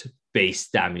not base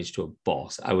damage to a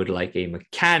boss. I would like a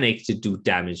mechanic to do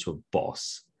damage to a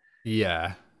boss.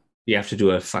 Yeah. You have to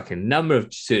do a fucking number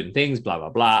of certain things, blah, blah,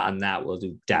 blah, and that will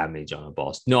do damage on a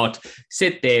boss. Not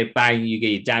sit there, bang, you get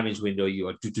your damage window, you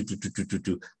are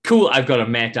do. Cool, I've got a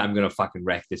meta, I'm going to fucking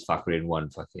wreck this fucker in one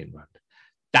fucking round.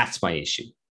 That's my issue.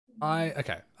 I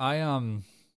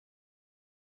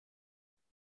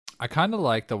kind of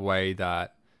like the way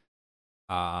that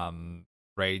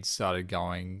raids started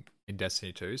going in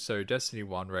Destiny 2. So Destiny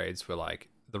 1 raids were like,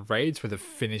 the raids were the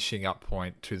finishing up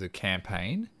point to the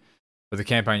campaign. With the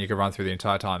campaign, you could run through the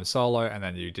entire time solo, and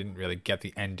then you didn't really get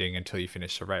the ending until you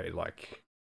finished the raid, like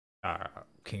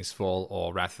King's Fall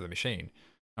or Wrath of the Machine.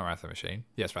 Not Wrath of the Machine.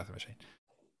 Yes, Wrath of the Machine.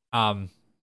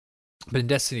 But in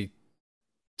Destiny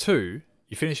 2,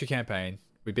 you finish your campaign,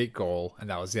 we beat Gaul, and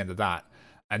that was the end of that.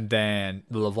 And then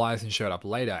the Leviathan showed up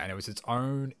later, and it was its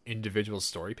own individual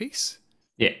story piece.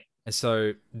 Yeah. And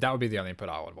so that would be the only input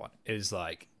I would want, is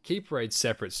like, keep raids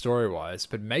separate story-wise,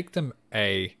 but make them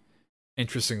a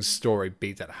interesting story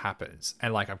beat that happens.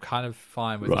 And like, I'm kind of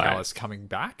fine with Callus coming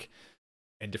back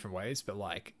in different ways, but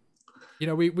like, you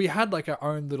know, we had like our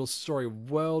own little story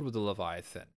world with the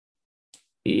Leviathan.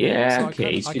 Yeah, so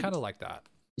okay. I kind of like that.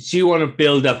 So you want to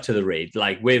build up to the raid,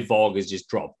 like where Vogue is just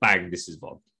dropped, bang, this is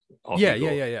Vogue.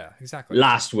 Yeah, exactly.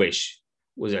 Last Wish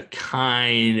was a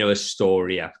kind of a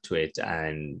story up to it,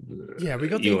 and yeah, we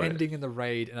got the ending in the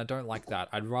raid, and I don't like that.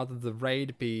 I'd rather the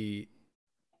raid be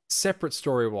separate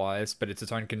story-wise, but it's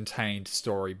its own contained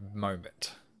story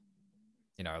moment.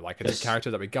 You know, like it's a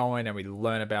character that we go in and we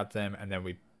learn about them, and then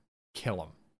we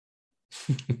kill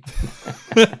them.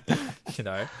 You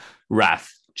know,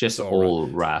 Wrath, just all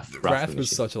Wrath. Wrath was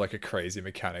such a crazy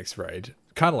mechanics raid,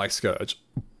 kind of like Scourge.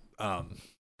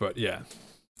 But yeah,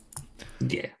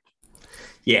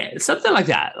 something like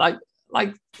that. Like,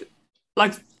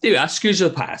 dude, Scourge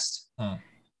of the Past.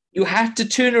 You have to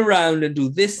turn around and do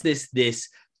this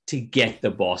to get the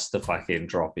boss to fucking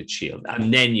drop its shield,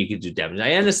 and then you can do damage.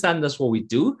 I understand that's what we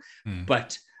do,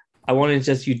 but I want to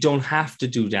just, you don't have to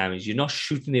do damage. You're not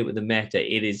shooting it with the meta.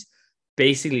 It is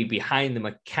basically behind the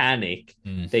mechanic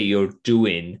that you're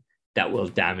doing that will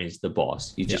damage the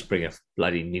boss. You just bring a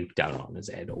bloody nuke down on his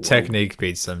head. Or technique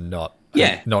beats them, not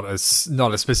a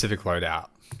specific loadout.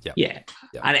 Yeah.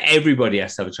 And everybody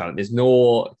has to have a challenge. There's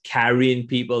no carrying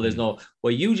people. There's no,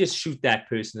 well, you just shoot that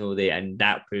person over there, and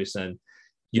that person,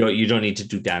 you don't need to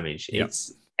do damage.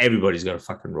 It's everybody's got to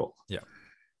fucking roll. Yeah.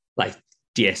 Like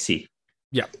DSC.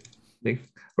 Yeah.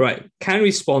 Right. Can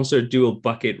we sponsor a dual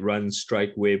bucket run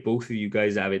strike where both of you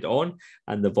guys have it on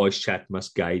and the voice chat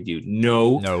must guide you?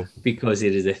 No. Because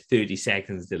it is a 30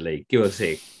 seconds delay. Give us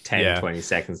a 20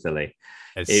 seconds delay.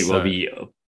 It will be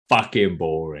fucking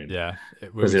boring. Yeah.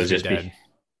 Because it'll just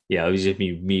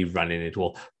be me running it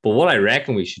all. But what I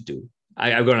reckon we should do,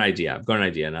 I've got an idea,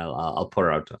 and I'll put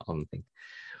her out on the thing.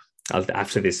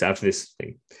 After this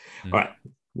thing. All right.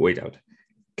 Wait out.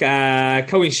 Can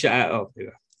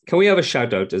we have a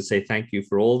shout out and say thank you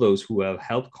for all those who have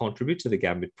helped contribute to the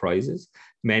Gambit prizes?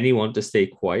 Many want to stay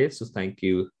quiet, so thank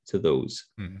you to those.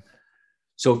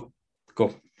 So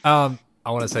Go. I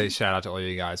want to say shout out to all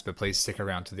you guys, but please stick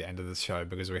around to the end of the show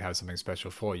because we have something special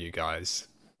for you guys.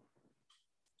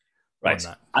 Right.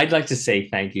 I'd like to say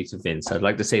thank you to Vince. I'd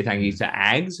like to say thank you to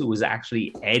Ags, who was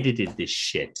actually edited this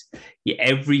shit.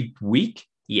 Every week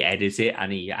he edits it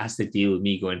and he has to deal with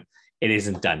me going, it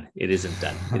isn't done. It isn't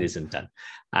done. It isn't done.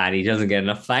 And he doesn't get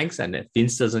enough thanks. And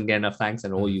Vince doesn't get enough thanks.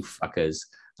 And all you fuckers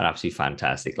are absolutely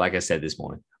fantastic. Like I said this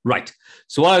morning. Right.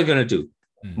 So what I'm going to do,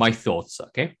 my thoughts,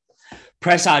 okay?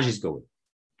 Pressage is going.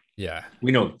 Yeah.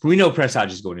 We know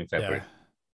Pressage is going in February. Yeah.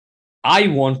 I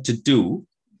want to do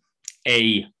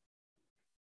a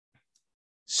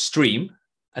stream,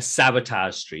 a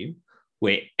sabotage stream,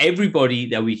 where everybody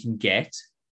that we can get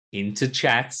into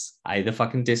chats, either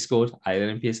fucking Discord, either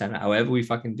in PSN, however we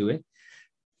fucking do it,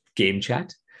 game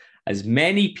chat, as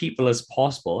many people as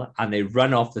possible, and they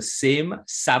run off the same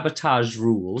sabotage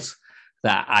rules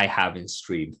that I have in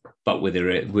stream, but with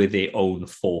their own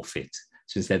forfeit.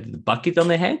 So instead of the bucket on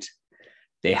their head,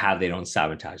 they have their own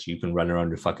sabotage. You can run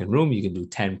around the fucking room. You can do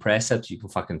 10 press-ups. You can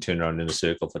fucking turn around in a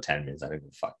circle for 10 minutes. I don't give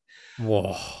a fuck.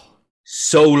 Whoa.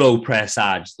 Solo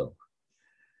pressage, though.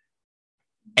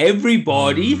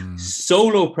 Everybody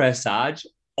solo pressage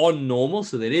on normal.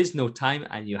 So there is no time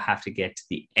and you have to get to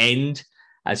the end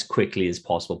as quickly as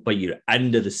possible. But you're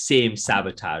under the same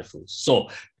sabotage rules. So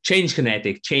change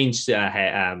kinetic, change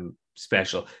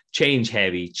special, change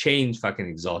heavy, change fucking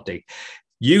exotic.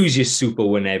 Use your super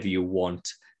whenever you want.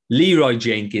 Leroy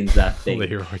Jenkins, that thing.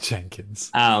 Leroy Jenkins.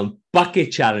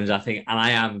 Bucket challenge, I think. And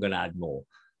I am going to add more.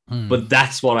 But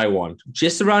that's what I want.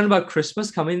 Just around about Christmas,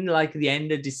 coming like the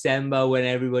end of December when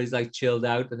everybody's like chilled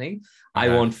out, I think. Okay.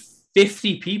 I want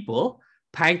 50 people.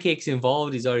 Pancakes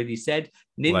involved, he's already said.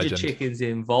 Ninja Chicken's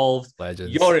involved.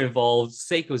 Legends. You're involved.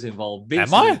 Seiko's involved.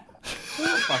 Vincent. Am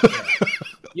I?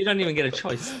 You don't even get a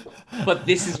choice. But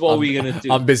this is what we're going to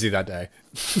do. I'm busy that day.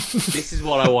 This is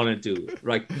what I want to do.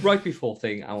 Right before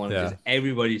thing, I want just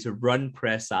everybody to run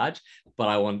pressage, but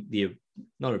I want the,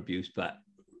 not abuse, but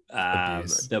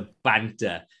the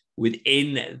banter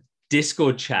within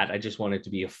Discord chat. I just want it to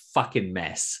be a fucking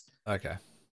mess. Okay.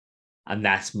 And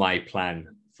that's my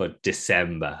plan for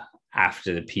December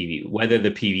after the PvE. Whether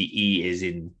the PvE is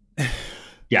in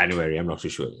January, I'm not too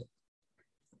sure yet.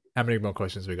 How many more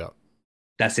questions we got?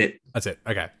 That's it.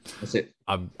 Okay. That's it.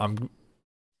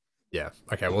 Yeah.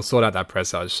 Okay. We'll sort out that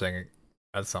pressage thing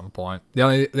at some point. The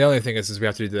only thing is we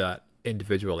have to do that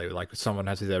individually. Like someone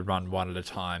has to run one at a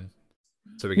time.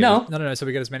 So we get So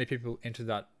we get as many people into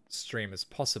that stream as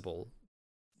possible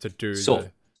to do.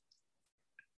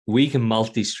 We can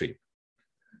multi-stream.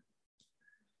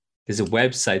 There's a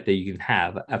website that you can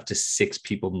have up to 6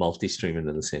 people multi-streaming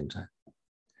at the same time.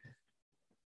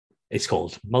 It's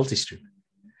called multi-stream.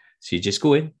 So you just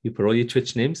go in, you put all your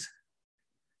Twitch names.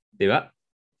 Do that.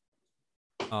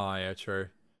 Oh yeah, true.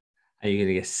 And you're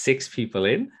gonna get 6 people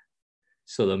in.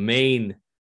 So the main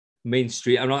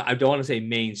stream. I don't want to say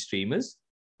main streamers,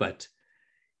 but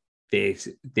they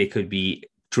could be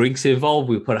drinks involved.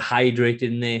 We put a hydrate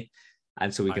in there,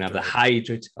 and so we can have the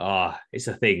hydrate. Oh, it's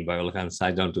a thing, but look on the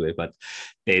side, don't do it. But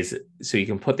so you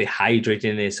can put the hydrate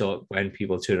in there. So when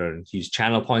people turn around and use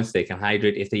channel points, they can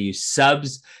hydrate. If they use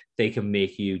subs, they can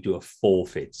make you do a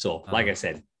forfeit. So, like I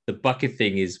said, the bucket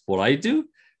thing is what I do.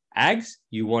 Ags,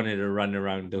 you wanted to run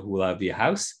around the whole of your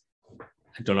house.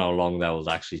 I don't know how long that will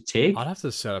actually take. I'd have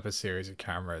to set up a series of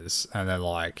cameras and then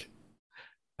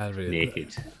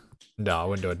naked. No, I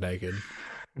wouldn't do it naked.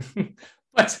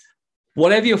 But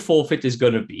whatever your forfeit is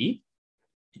going to be,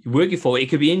 working for it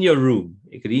could be in your room.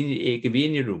 It could be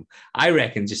in your room. I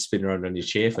reckon just spin around on your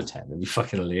chair for 10 and be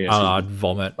fucking hilarious. Oh, I'd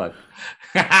vomit.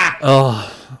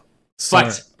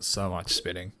 So much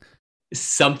spitting.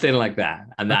 Something like that,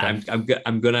 and that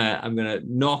I'm gonna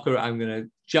knock her. I'm gonna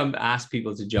ask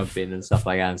people to jump in and stuff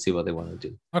like that, and see what they want to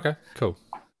do. Okay, cool.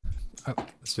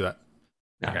 Let's do that.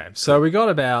 Okay, so we got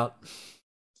about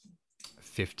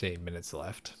 15 minutes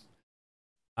left.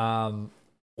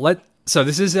 So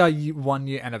this is our 1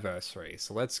 year anniversary.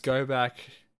 So let's go back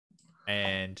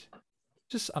and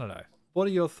just, I don't know, what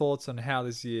are your thoughts on how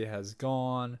this year has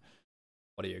gone?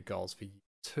 What are your goals for year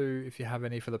 2, if you have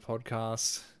any for the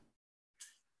podcast?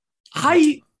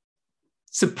 I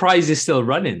surprised it's still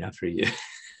running after a year.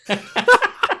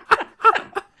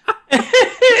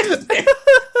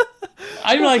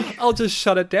 I'm like, I'll just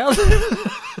shut it down.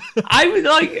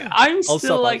 I'll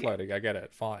stop uploading. I get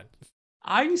it. Fine.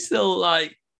 I'm still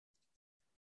like,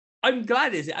 I'm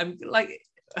glad I'm like,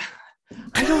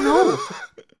 I don't know.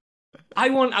 I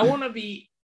want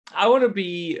to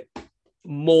be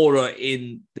more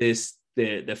in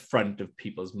the front of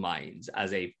people's minds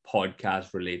as a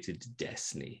podcast related to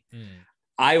Destiny.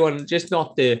 I want just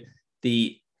not the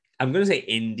I'm going to say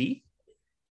indie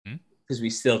Hmm? because we're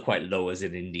still quite low as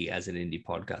an indie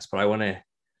podcast, but I want to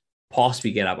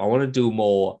possibly get up. I want to do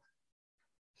more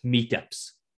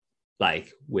meetups,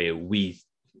 like where we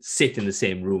sit in the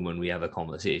same room and we have a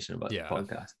conversation about the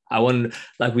podcast. I want,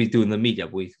 like we do in the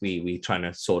meetup, we trying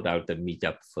to sort out the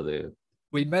meetup for the.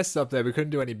 We messed up there. We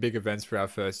couldn't do any big events for our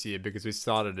first year because we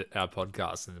started our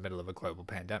podcast in the middle of a global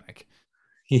pandemic.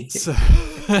 So...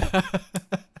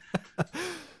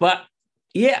 But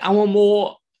yeah, I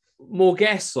want more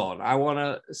guests on. I want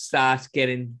to start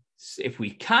getting, if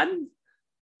we can,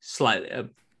 slightly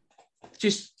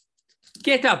just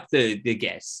get up the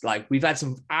guests. Like we've had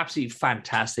some absolutely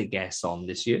fantastic guests on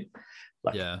this year.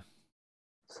 Like,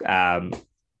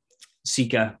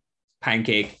 Sika,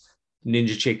 Pancake,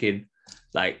 Ninja Chicken,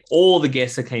 like all the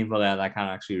guests that came from there that I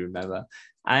can't actually remember,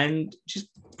 and just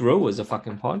grow as a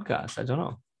fucking podcast. I don't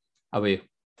know. How about you?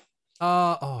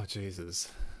 Oh Jesus.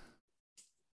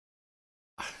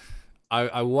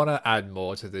 I want to add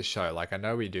more to this show. Like I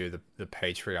know we do the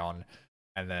Patreon,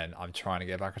 and then I'm trying to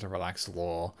get back into Relax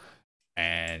Law,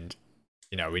 and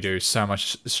you know we do so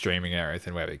much streaming and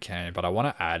everything where we can. But I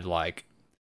want to add like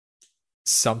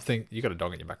something. You got a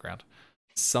dog in your background.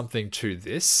 Something to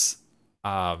this,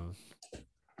 and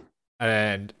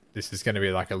this is going to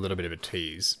be like a little bit of a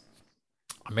tease.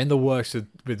 I'm in the works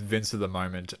with Vince at the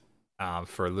moment,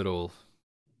 for a little.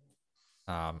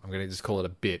 I'm going to just call it a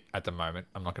bit at the moment.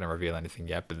 I'm not going to reveal anything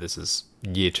yet, but this is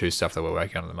year 2 stuff that we're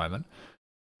working on at the moment.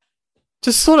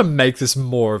 Just sort of make this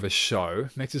more of a show,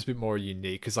 make this a bit more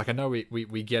unique, because like I know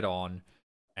we get on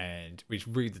and we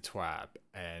read the TWAB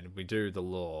and we do the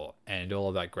law and all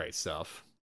of that great stuff,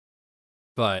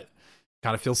 but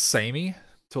kind of feels samey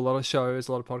to a lot of shows,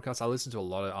 a lot of podcasts. I listen to a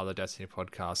lot of other Destiny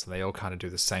podcasts and they all kind of do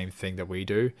the same thing that we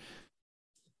do.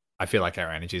 I feel like our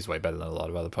energy is way better than a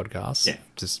lot of other podcasts. Yeah.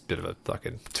 Just a bit of a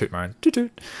fucking toot my own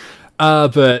toot.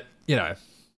 But, you know,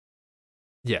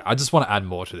 yeah, I just want to add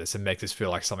more to this and make this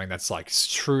feel like something that's like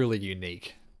truly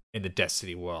unique in the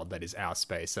Destiny world that is our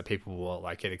space, that people will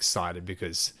like get excited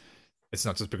because it's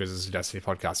not just because it's a Destiny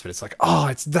podcast, but it's like, oh,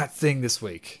 it's that thing this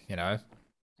week, you know?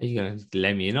 Are you going to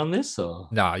let me in on this or?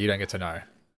 No, you don't get to know.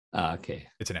 Okay.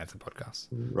 It's an Anthem podcast.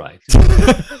 Right.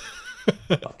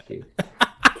 Fuck you.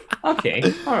 Okay,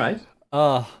 all right.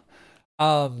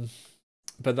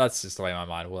 But that's just the way my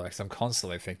mind works. I'm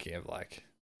constantly thinking of like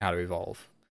how to evolve.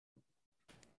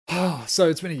 So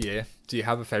it's been a year. Do you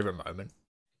have a favorite moment?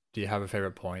 Do you have a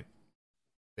favorite point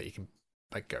that you can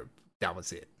like go, that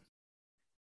was it?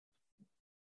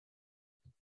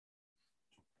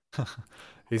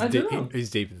 He's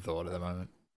deep in thought at the moment.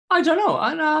 I don't know.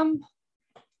 And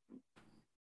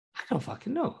I don't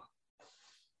fucking know.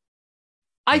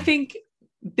 I think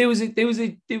there was a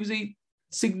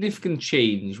significant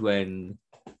change when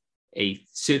a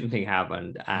certain thing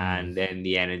happened, and then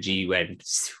the energy went.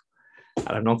 And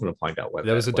I'm not going to point out whether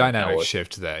there was a dynamic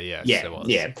shift there. Yes, yeah, there was.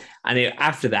 Yeah. And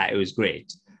after that, it was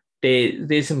great.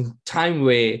 There's some time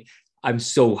where I'm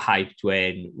so hyped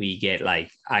when we get like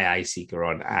II Seeker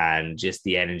on, and just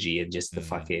the energy and just the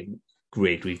fucking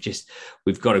great.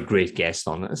 We've got a great guest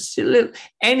on.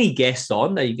 Any guest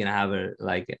on that you can have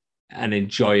an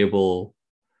enjoyable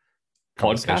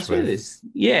podcast with is,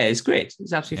 yeah, it's great.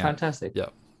 It's absolutely fantastic. Yeah.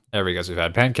 Every guest we've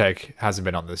had. Pancake hasn't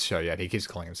been on this show yet. He keeps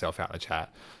calling himself out in the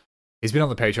chat. He's been on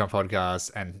the Patreon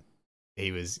podcast and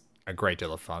he was a great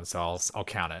deal of fun, so I'll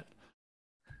count it.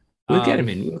 We'll get him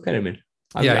in. He's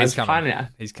coming. I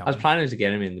was planning to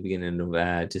get him in the beginning of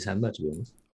December, to be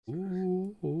honest.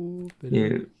 Ooh,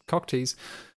 cock tease.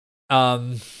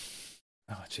 Oh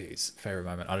jeez, favorite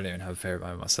moment. I don't even have a favorite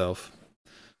moment myself.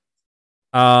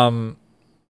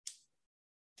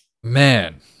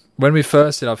 Man, when we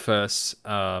first did our first,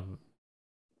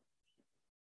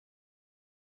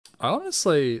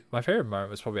 honestly, my favorite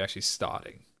moment was probably actually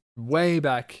starting way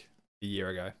back a year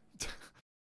ago.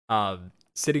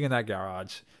 Sitting in that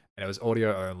garage, and it was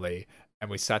audio only,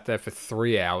 and we sat there for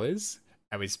 3 hours,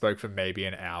 and we spoke for maybe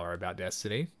an hour about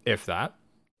Destiny, if that.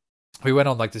 We went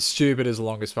on like the stupidest,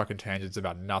 longest fucking tangents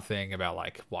about nothing, about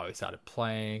like why we started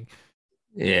playing.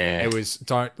 Yeah, it was.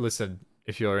 Don't listen.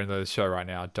 If you're in the show right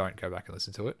now, don't go back and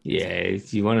listen to it. Yeah,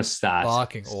 if you want to start.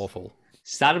 Fucking awful.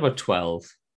 Start about 12.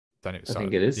 Don't even start. I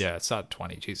think it is. Yeah, start at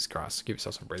 20. Jesus Christ. Give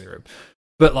yourself some breathing room.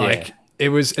 But like,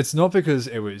 it's not because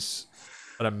it was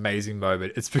an amazing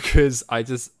moment. It's because I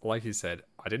just, like you said,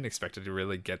 I didn't expect it to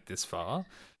really get this far.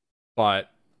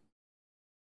 But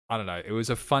I don't know. It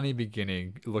was a funny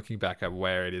beginning looking back at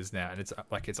where it is now. And it's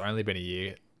like, it's only been a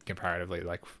year comparatively,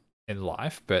 like in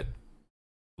life. But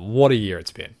what a year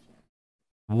it's been.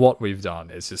 What we've done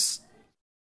is just,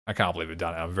 I can't believe we've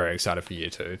done it. I'm very excited for year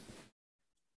 2.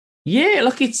 Yeah,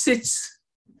 look, it's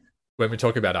When we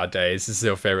talk about our days, this is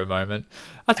your favorite moment.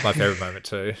 That's my favorite moment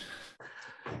too.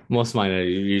 most of mine are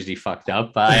usually fucked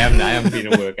up, but I haven't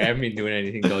been at work. I haven't been doing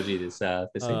anything dodgy this thing.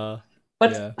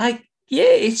 But yeah. like, yeah,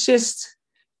 it's just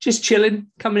chilling,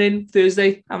 coming in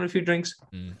Thursday, having a few drinks,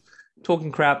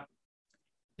 talking crap,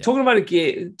 talking about a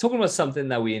game, talking about something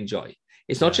that we enjoy.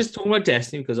 It's not just talking about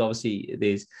Destiny, because obviously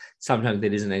sometimes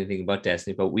there isn't anything about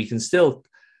Destiny, but we can still.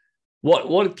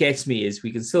 What gets me is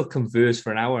we can still converse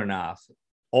for an hour and a half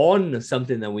on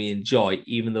something that we enjoy,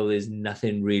 even though there's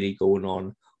nothing really going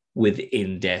on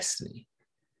within Destiny.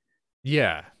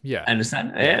 Yeah.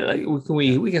 Understand? Yeah, like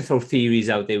we can throw theories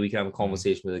out there. We can have a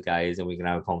conversation with the guys, and we can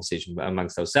have a conversation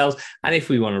amongst ourselves. And if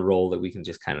we want to roll, that we can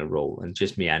just kind of roll and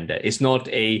just meander. It's not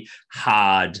a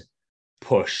hard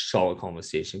push sort of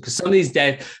conversation, because some of these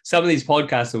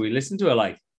podcasts that we listen to are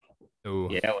like,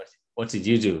 yeah, what did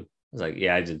you do? I was like,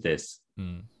 yeah, I did this.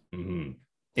 Mm-hmm.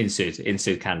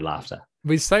 Insert canned laughter.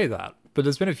 We say that, but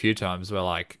there's been a few times where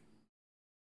like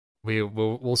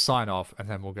we'll sign off and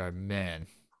then we'll go, man,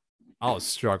 I was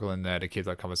struggling there to keep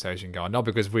that conversation going. Not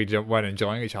because we weren't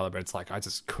enjoying each other, but it's like I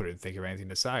just couldn't think of anything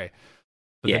to say.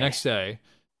 But the next day,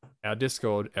 our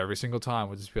Discord, every single time,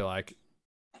 will just be like,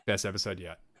 best episode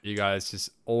yet. You guys just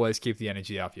always keep the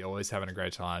energy up. You're always having a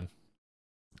great time.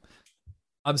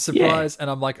 I'm surprised, and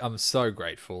I'm so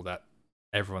grateful that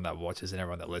everyone that watches and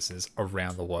everyone that listens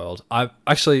around the world. I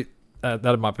actually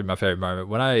that might be my favorite moment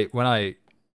when I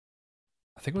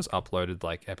think it was uploaded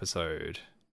like episode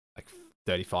like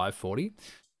 35, 40,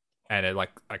 and it like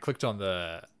I clicked on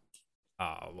the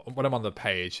when I'm on the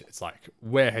page, it's like,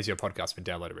 where has your podcast been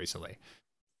downloaded recently?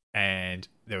 And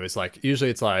there was like, usually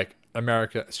it's like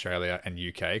America, Australia, and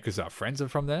UK, because our friends are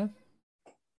from there.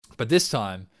 But this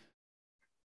time,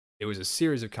 it was a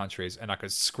series of countries, and I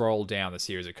could scroll down the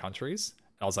series of countries.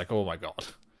 And I was like, oh my God.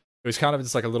 It was kind of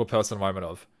just like a little personal moment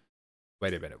of,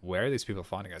 wait a minute, where are these people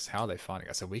finding us? How are they finding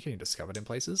us? Are we getting discovered in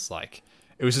places? Like,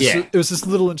 it was just, it was this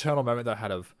little internal moment that I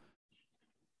had of,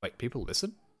 wait, people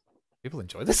listen? People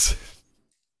enjoy this?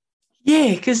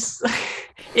 Yeah, because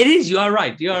it is. You are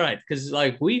right. Because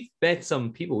like we've met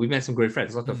some people. We've met some great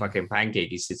friends. Look at fucking Pancake.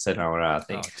 He sits in our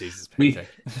thing. Oh, Jesus, Pancake.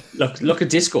 Look at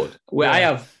Discord.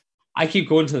 Where I keep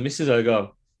going to the missus. I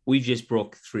go, we just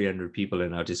broke 300 people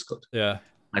in our Discord. Yeah.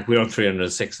 Like we're on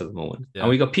 306 at the moment. Yeah. And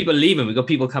we got people leaving. We got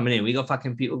people coming in. We got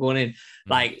fucking people going in.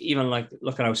 Like even like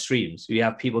look at our streams. We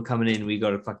have people coming in. We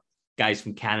got guys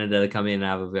from Canada that come in and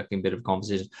have a fucking bit of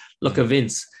conversation. Look at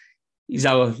Vince. He's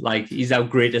our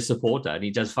greatest supporter, and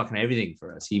he does fucking everything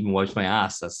for us. He even wipes my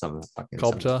ass. That's something fucking.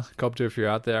 Copter, if you're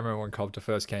out there, I remember when Copter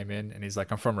first came in, and he's like,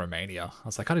 "I'm from Romania." I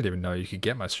was like, "I didn't even know you could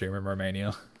get my stream in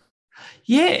Romania."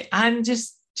 Yeah, and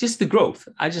just the growth.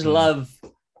 I just love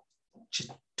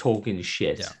just talking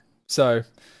shit. Yeah. So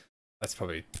that's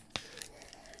probably.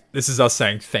 This is us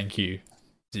saying thank you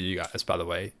to you guys, by the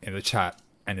way, in the chat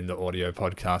and in the audio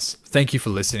podcast. Thank you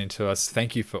for listening to us.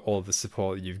 Thank you for all of the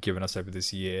support that you've given us over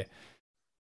this year.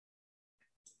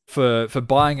 For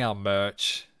buying our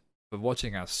merch, for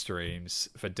watching our streams,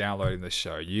 for downloading the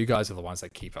show. You guys are the ones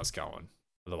that keep us going.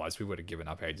 Otherwise, we would have given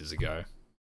up ages ago.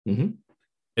 Mm-hmm.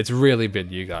 It's really been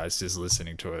you guys just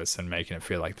listening to us and making it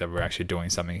feel like that we're actually doing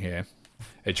something here.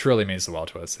 It truly means the world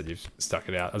to us that you've stuck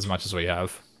it out as much as we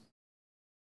have.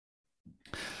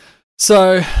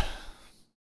 So,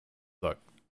 look,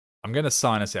 I'm going to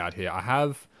sign us out here. I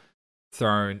have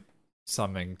thrown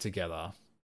something together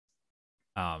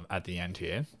at the end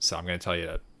here, so I'm going to tell you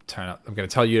to turn up. I'm going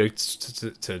to tell you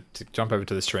to jump over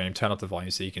to the stream, turn up the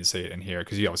volume so you can see it and hear it,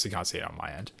 because you obviously can't see it on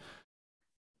my end.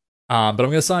 But I'm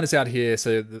going to sign us out here,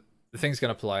 so the thing's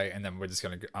going to play, and then I'm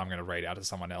going to read out to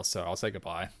someone else. So I'll say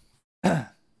goodbye. Do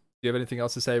you have anything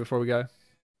else to say before we go?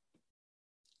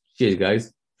 Cheers,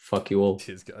 guys. Fuck you all.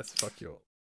 Cheers, guys. Fuck you all.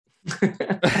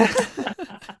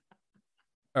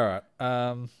 All right.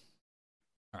 All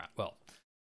right. Well,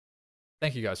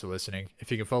 thank you guys for listening.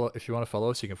 If you want to follow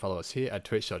us, you can follow us here at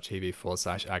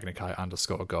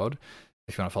twitch.tv/agnikai_god.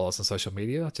 If you want to follow us on social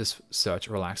media, just search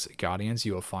Relax Guardians.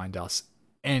 You will find us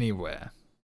anywhere.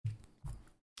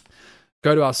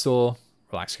 Go to our store,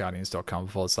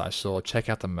 relaxguardians.com/store. Check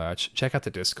out the merch. Check out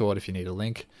the Discord if you need a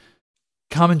link.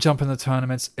 Come and jump in the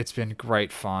tournaments. It's been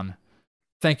great fun.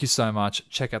 Thank you so much.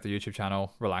 Check out the YouTube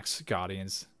channel, Relax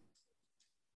Guardians.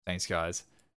 Thanks, guys.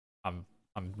 I'm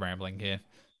rambling here.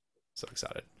 So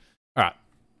excited. All right.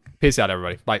 Peace out,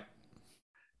 everybody. Bye.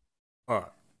 All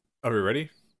right. Are we ready?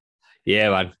 Yeah,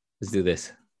 man. Let's do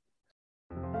this.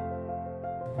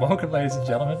 Welcome, ladies and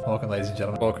gentlemen. Welcome, ladies and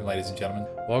gentlemen. Welcome, ladies and gentlemen.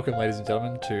 Welcome, ladies and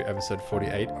gentlemen, to episode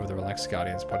 48 of the Relax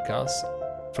Guardians podcast.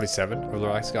 47 of the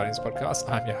Relax Guardians podcast.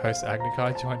 I'm your host,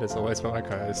 Agnikai, joined as always by my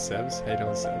co-host, Sebs. How you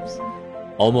doing, Sebs?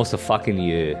 Almost a fucking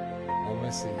year.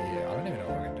 Almost a year. I don't even know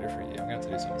what I'm going to do for a year. I'm going to have to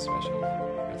do something special. I'm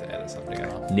going to have to edit something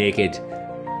out. Naked.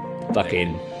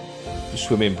 Fucking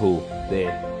swimming pool.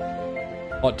 There.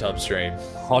 Hot tub stream.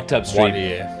 Hot tub stream. 1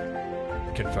 year.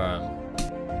 Confirm.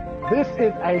 This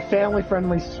is a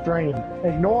family-friendly stream.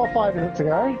 Ignore 5 minutes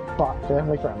ago, but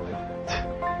family-friendly.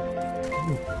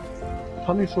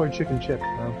 Honey soy chicken chip,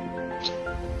 bro.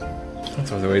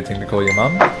 That's always a weird thing to call your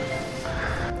mum.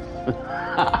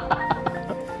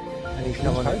 And he's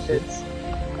no one kids.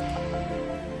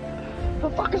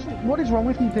 What is wrong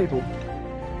with you people?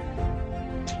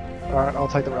 Alright, I'll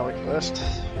take the relic first.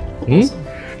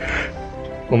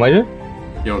 What am I doing?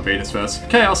 You're Venus first.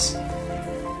 Chaos!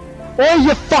 Oh,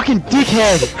 you fucking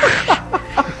dickhead!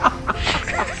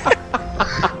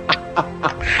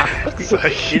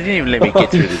 You didn't even let me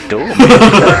get through the door.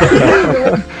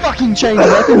 Fucking change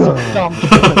weapons, you dumb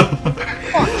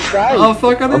fuck's sake. Oh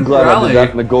fuck, I didn't I'm glad rally. I did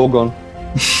that in the Gorgon.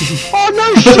 Oh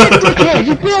no shit, dickhead!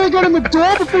 You barely got in the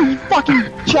door before you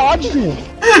fucking charged him!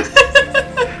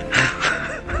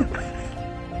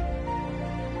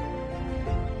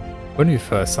 When we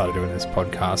first started doing this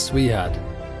podcast, we had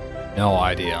no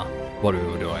idea what we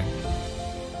were doing.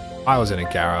 I was in a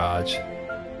garage.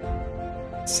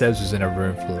 Sebs was in a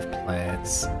room full of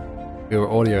plants. We were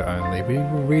audio only. We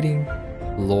were reading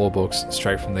lore books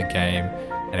straight from the game,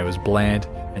 and it was bland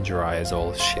and dry as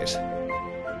all shit.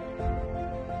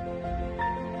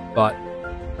 But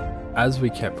as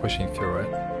we kept pushing through it,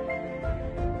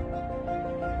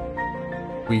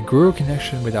 we grew a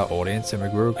connection with our audience, and we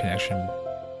grew a connection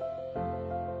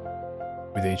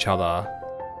with each other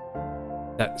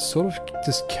that sort of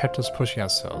just kept us pushing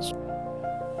ourselves.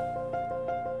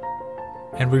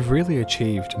 And we've really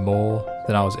achieved more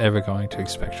than I was ever going to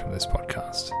expect from this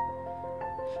podcast.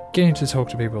 Getting to talk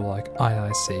to people like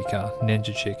II Seeker,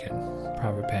 Ninja Chicken,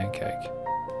 Private Pancake,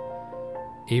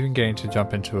 even getting to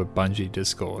jump into a Bungie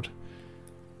Discord.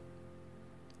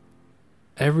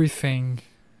 Everything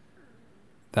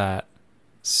that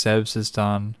Sebs has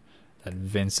done, that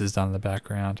Vince has done in the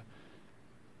background,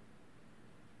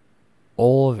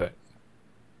 all of it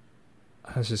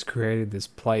has just created this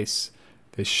place,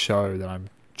 this show that I'm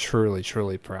truly,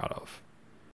 truly proud of.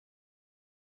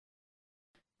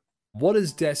 What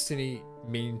does Destiny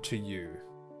mean to you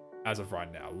as of right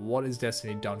now? What has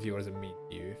Destiny done for you? What does it mean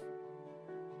to you?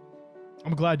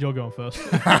 I'm glad you're going first.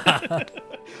 Like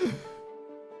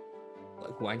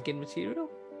wanking material?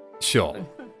 Sure.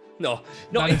 No,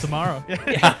 Not tomorrow.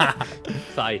 Yeah.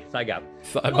 Thigh gap.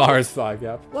 Mara's thigh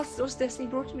gap. What's Destiny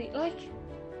brought to me? Like,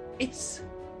 it's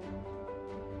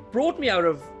brought me out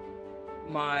of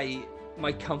my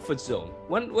comfort zone.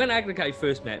 When Agnikai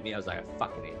first met me, I was like, I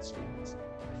fucking hate streamers.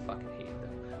 I fucking hate them.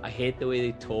 I hate the way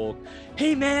they talk.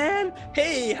 Hey man,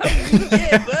 hey, how are you?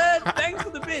 Yeah, bud, thanks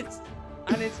for the bits.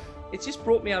 And it's just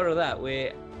brought me out of that,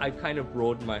 where I've kind of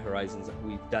broadened my horizons.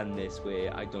 We've done this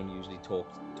where I don't usually talk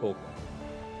to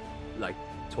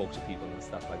people and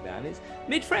stuff like that, and it's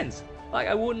made friends. Like,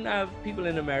 I wouldn't have people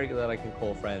in America that I can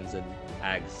call friends and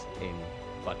Ags in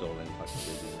Buttle and fucking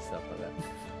Busy and stuff like that.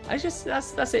 I just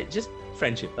that's it, just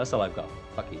friendship. That's all I've got.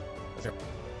 Fuck you.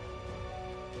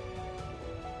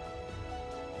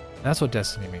 That's what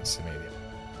Destiny means to me.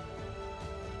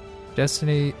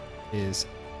 Destiny is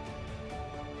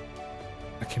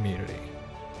a community.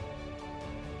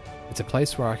 It's a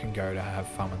place where I can go to have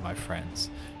fun with my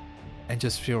friends and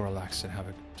just feel relaxed and have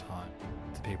a good time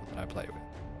with the people that I play with.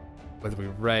 Whether we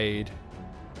raid,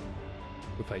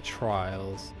 we play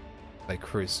trials, play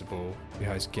Crucible, we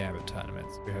host Gambit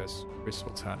tournaments, we host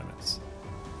Crucible tournaments.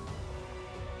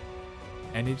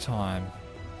 Anytime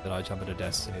that I jump into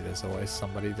Destiny, there's always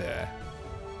somebody there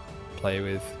to play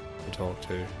with, to talk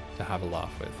to have a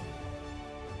laugh with.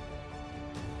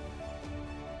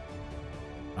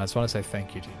 I just want to say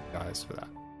thank you to you guys for that.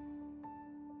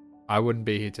 I wouldn't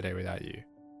be here today without you.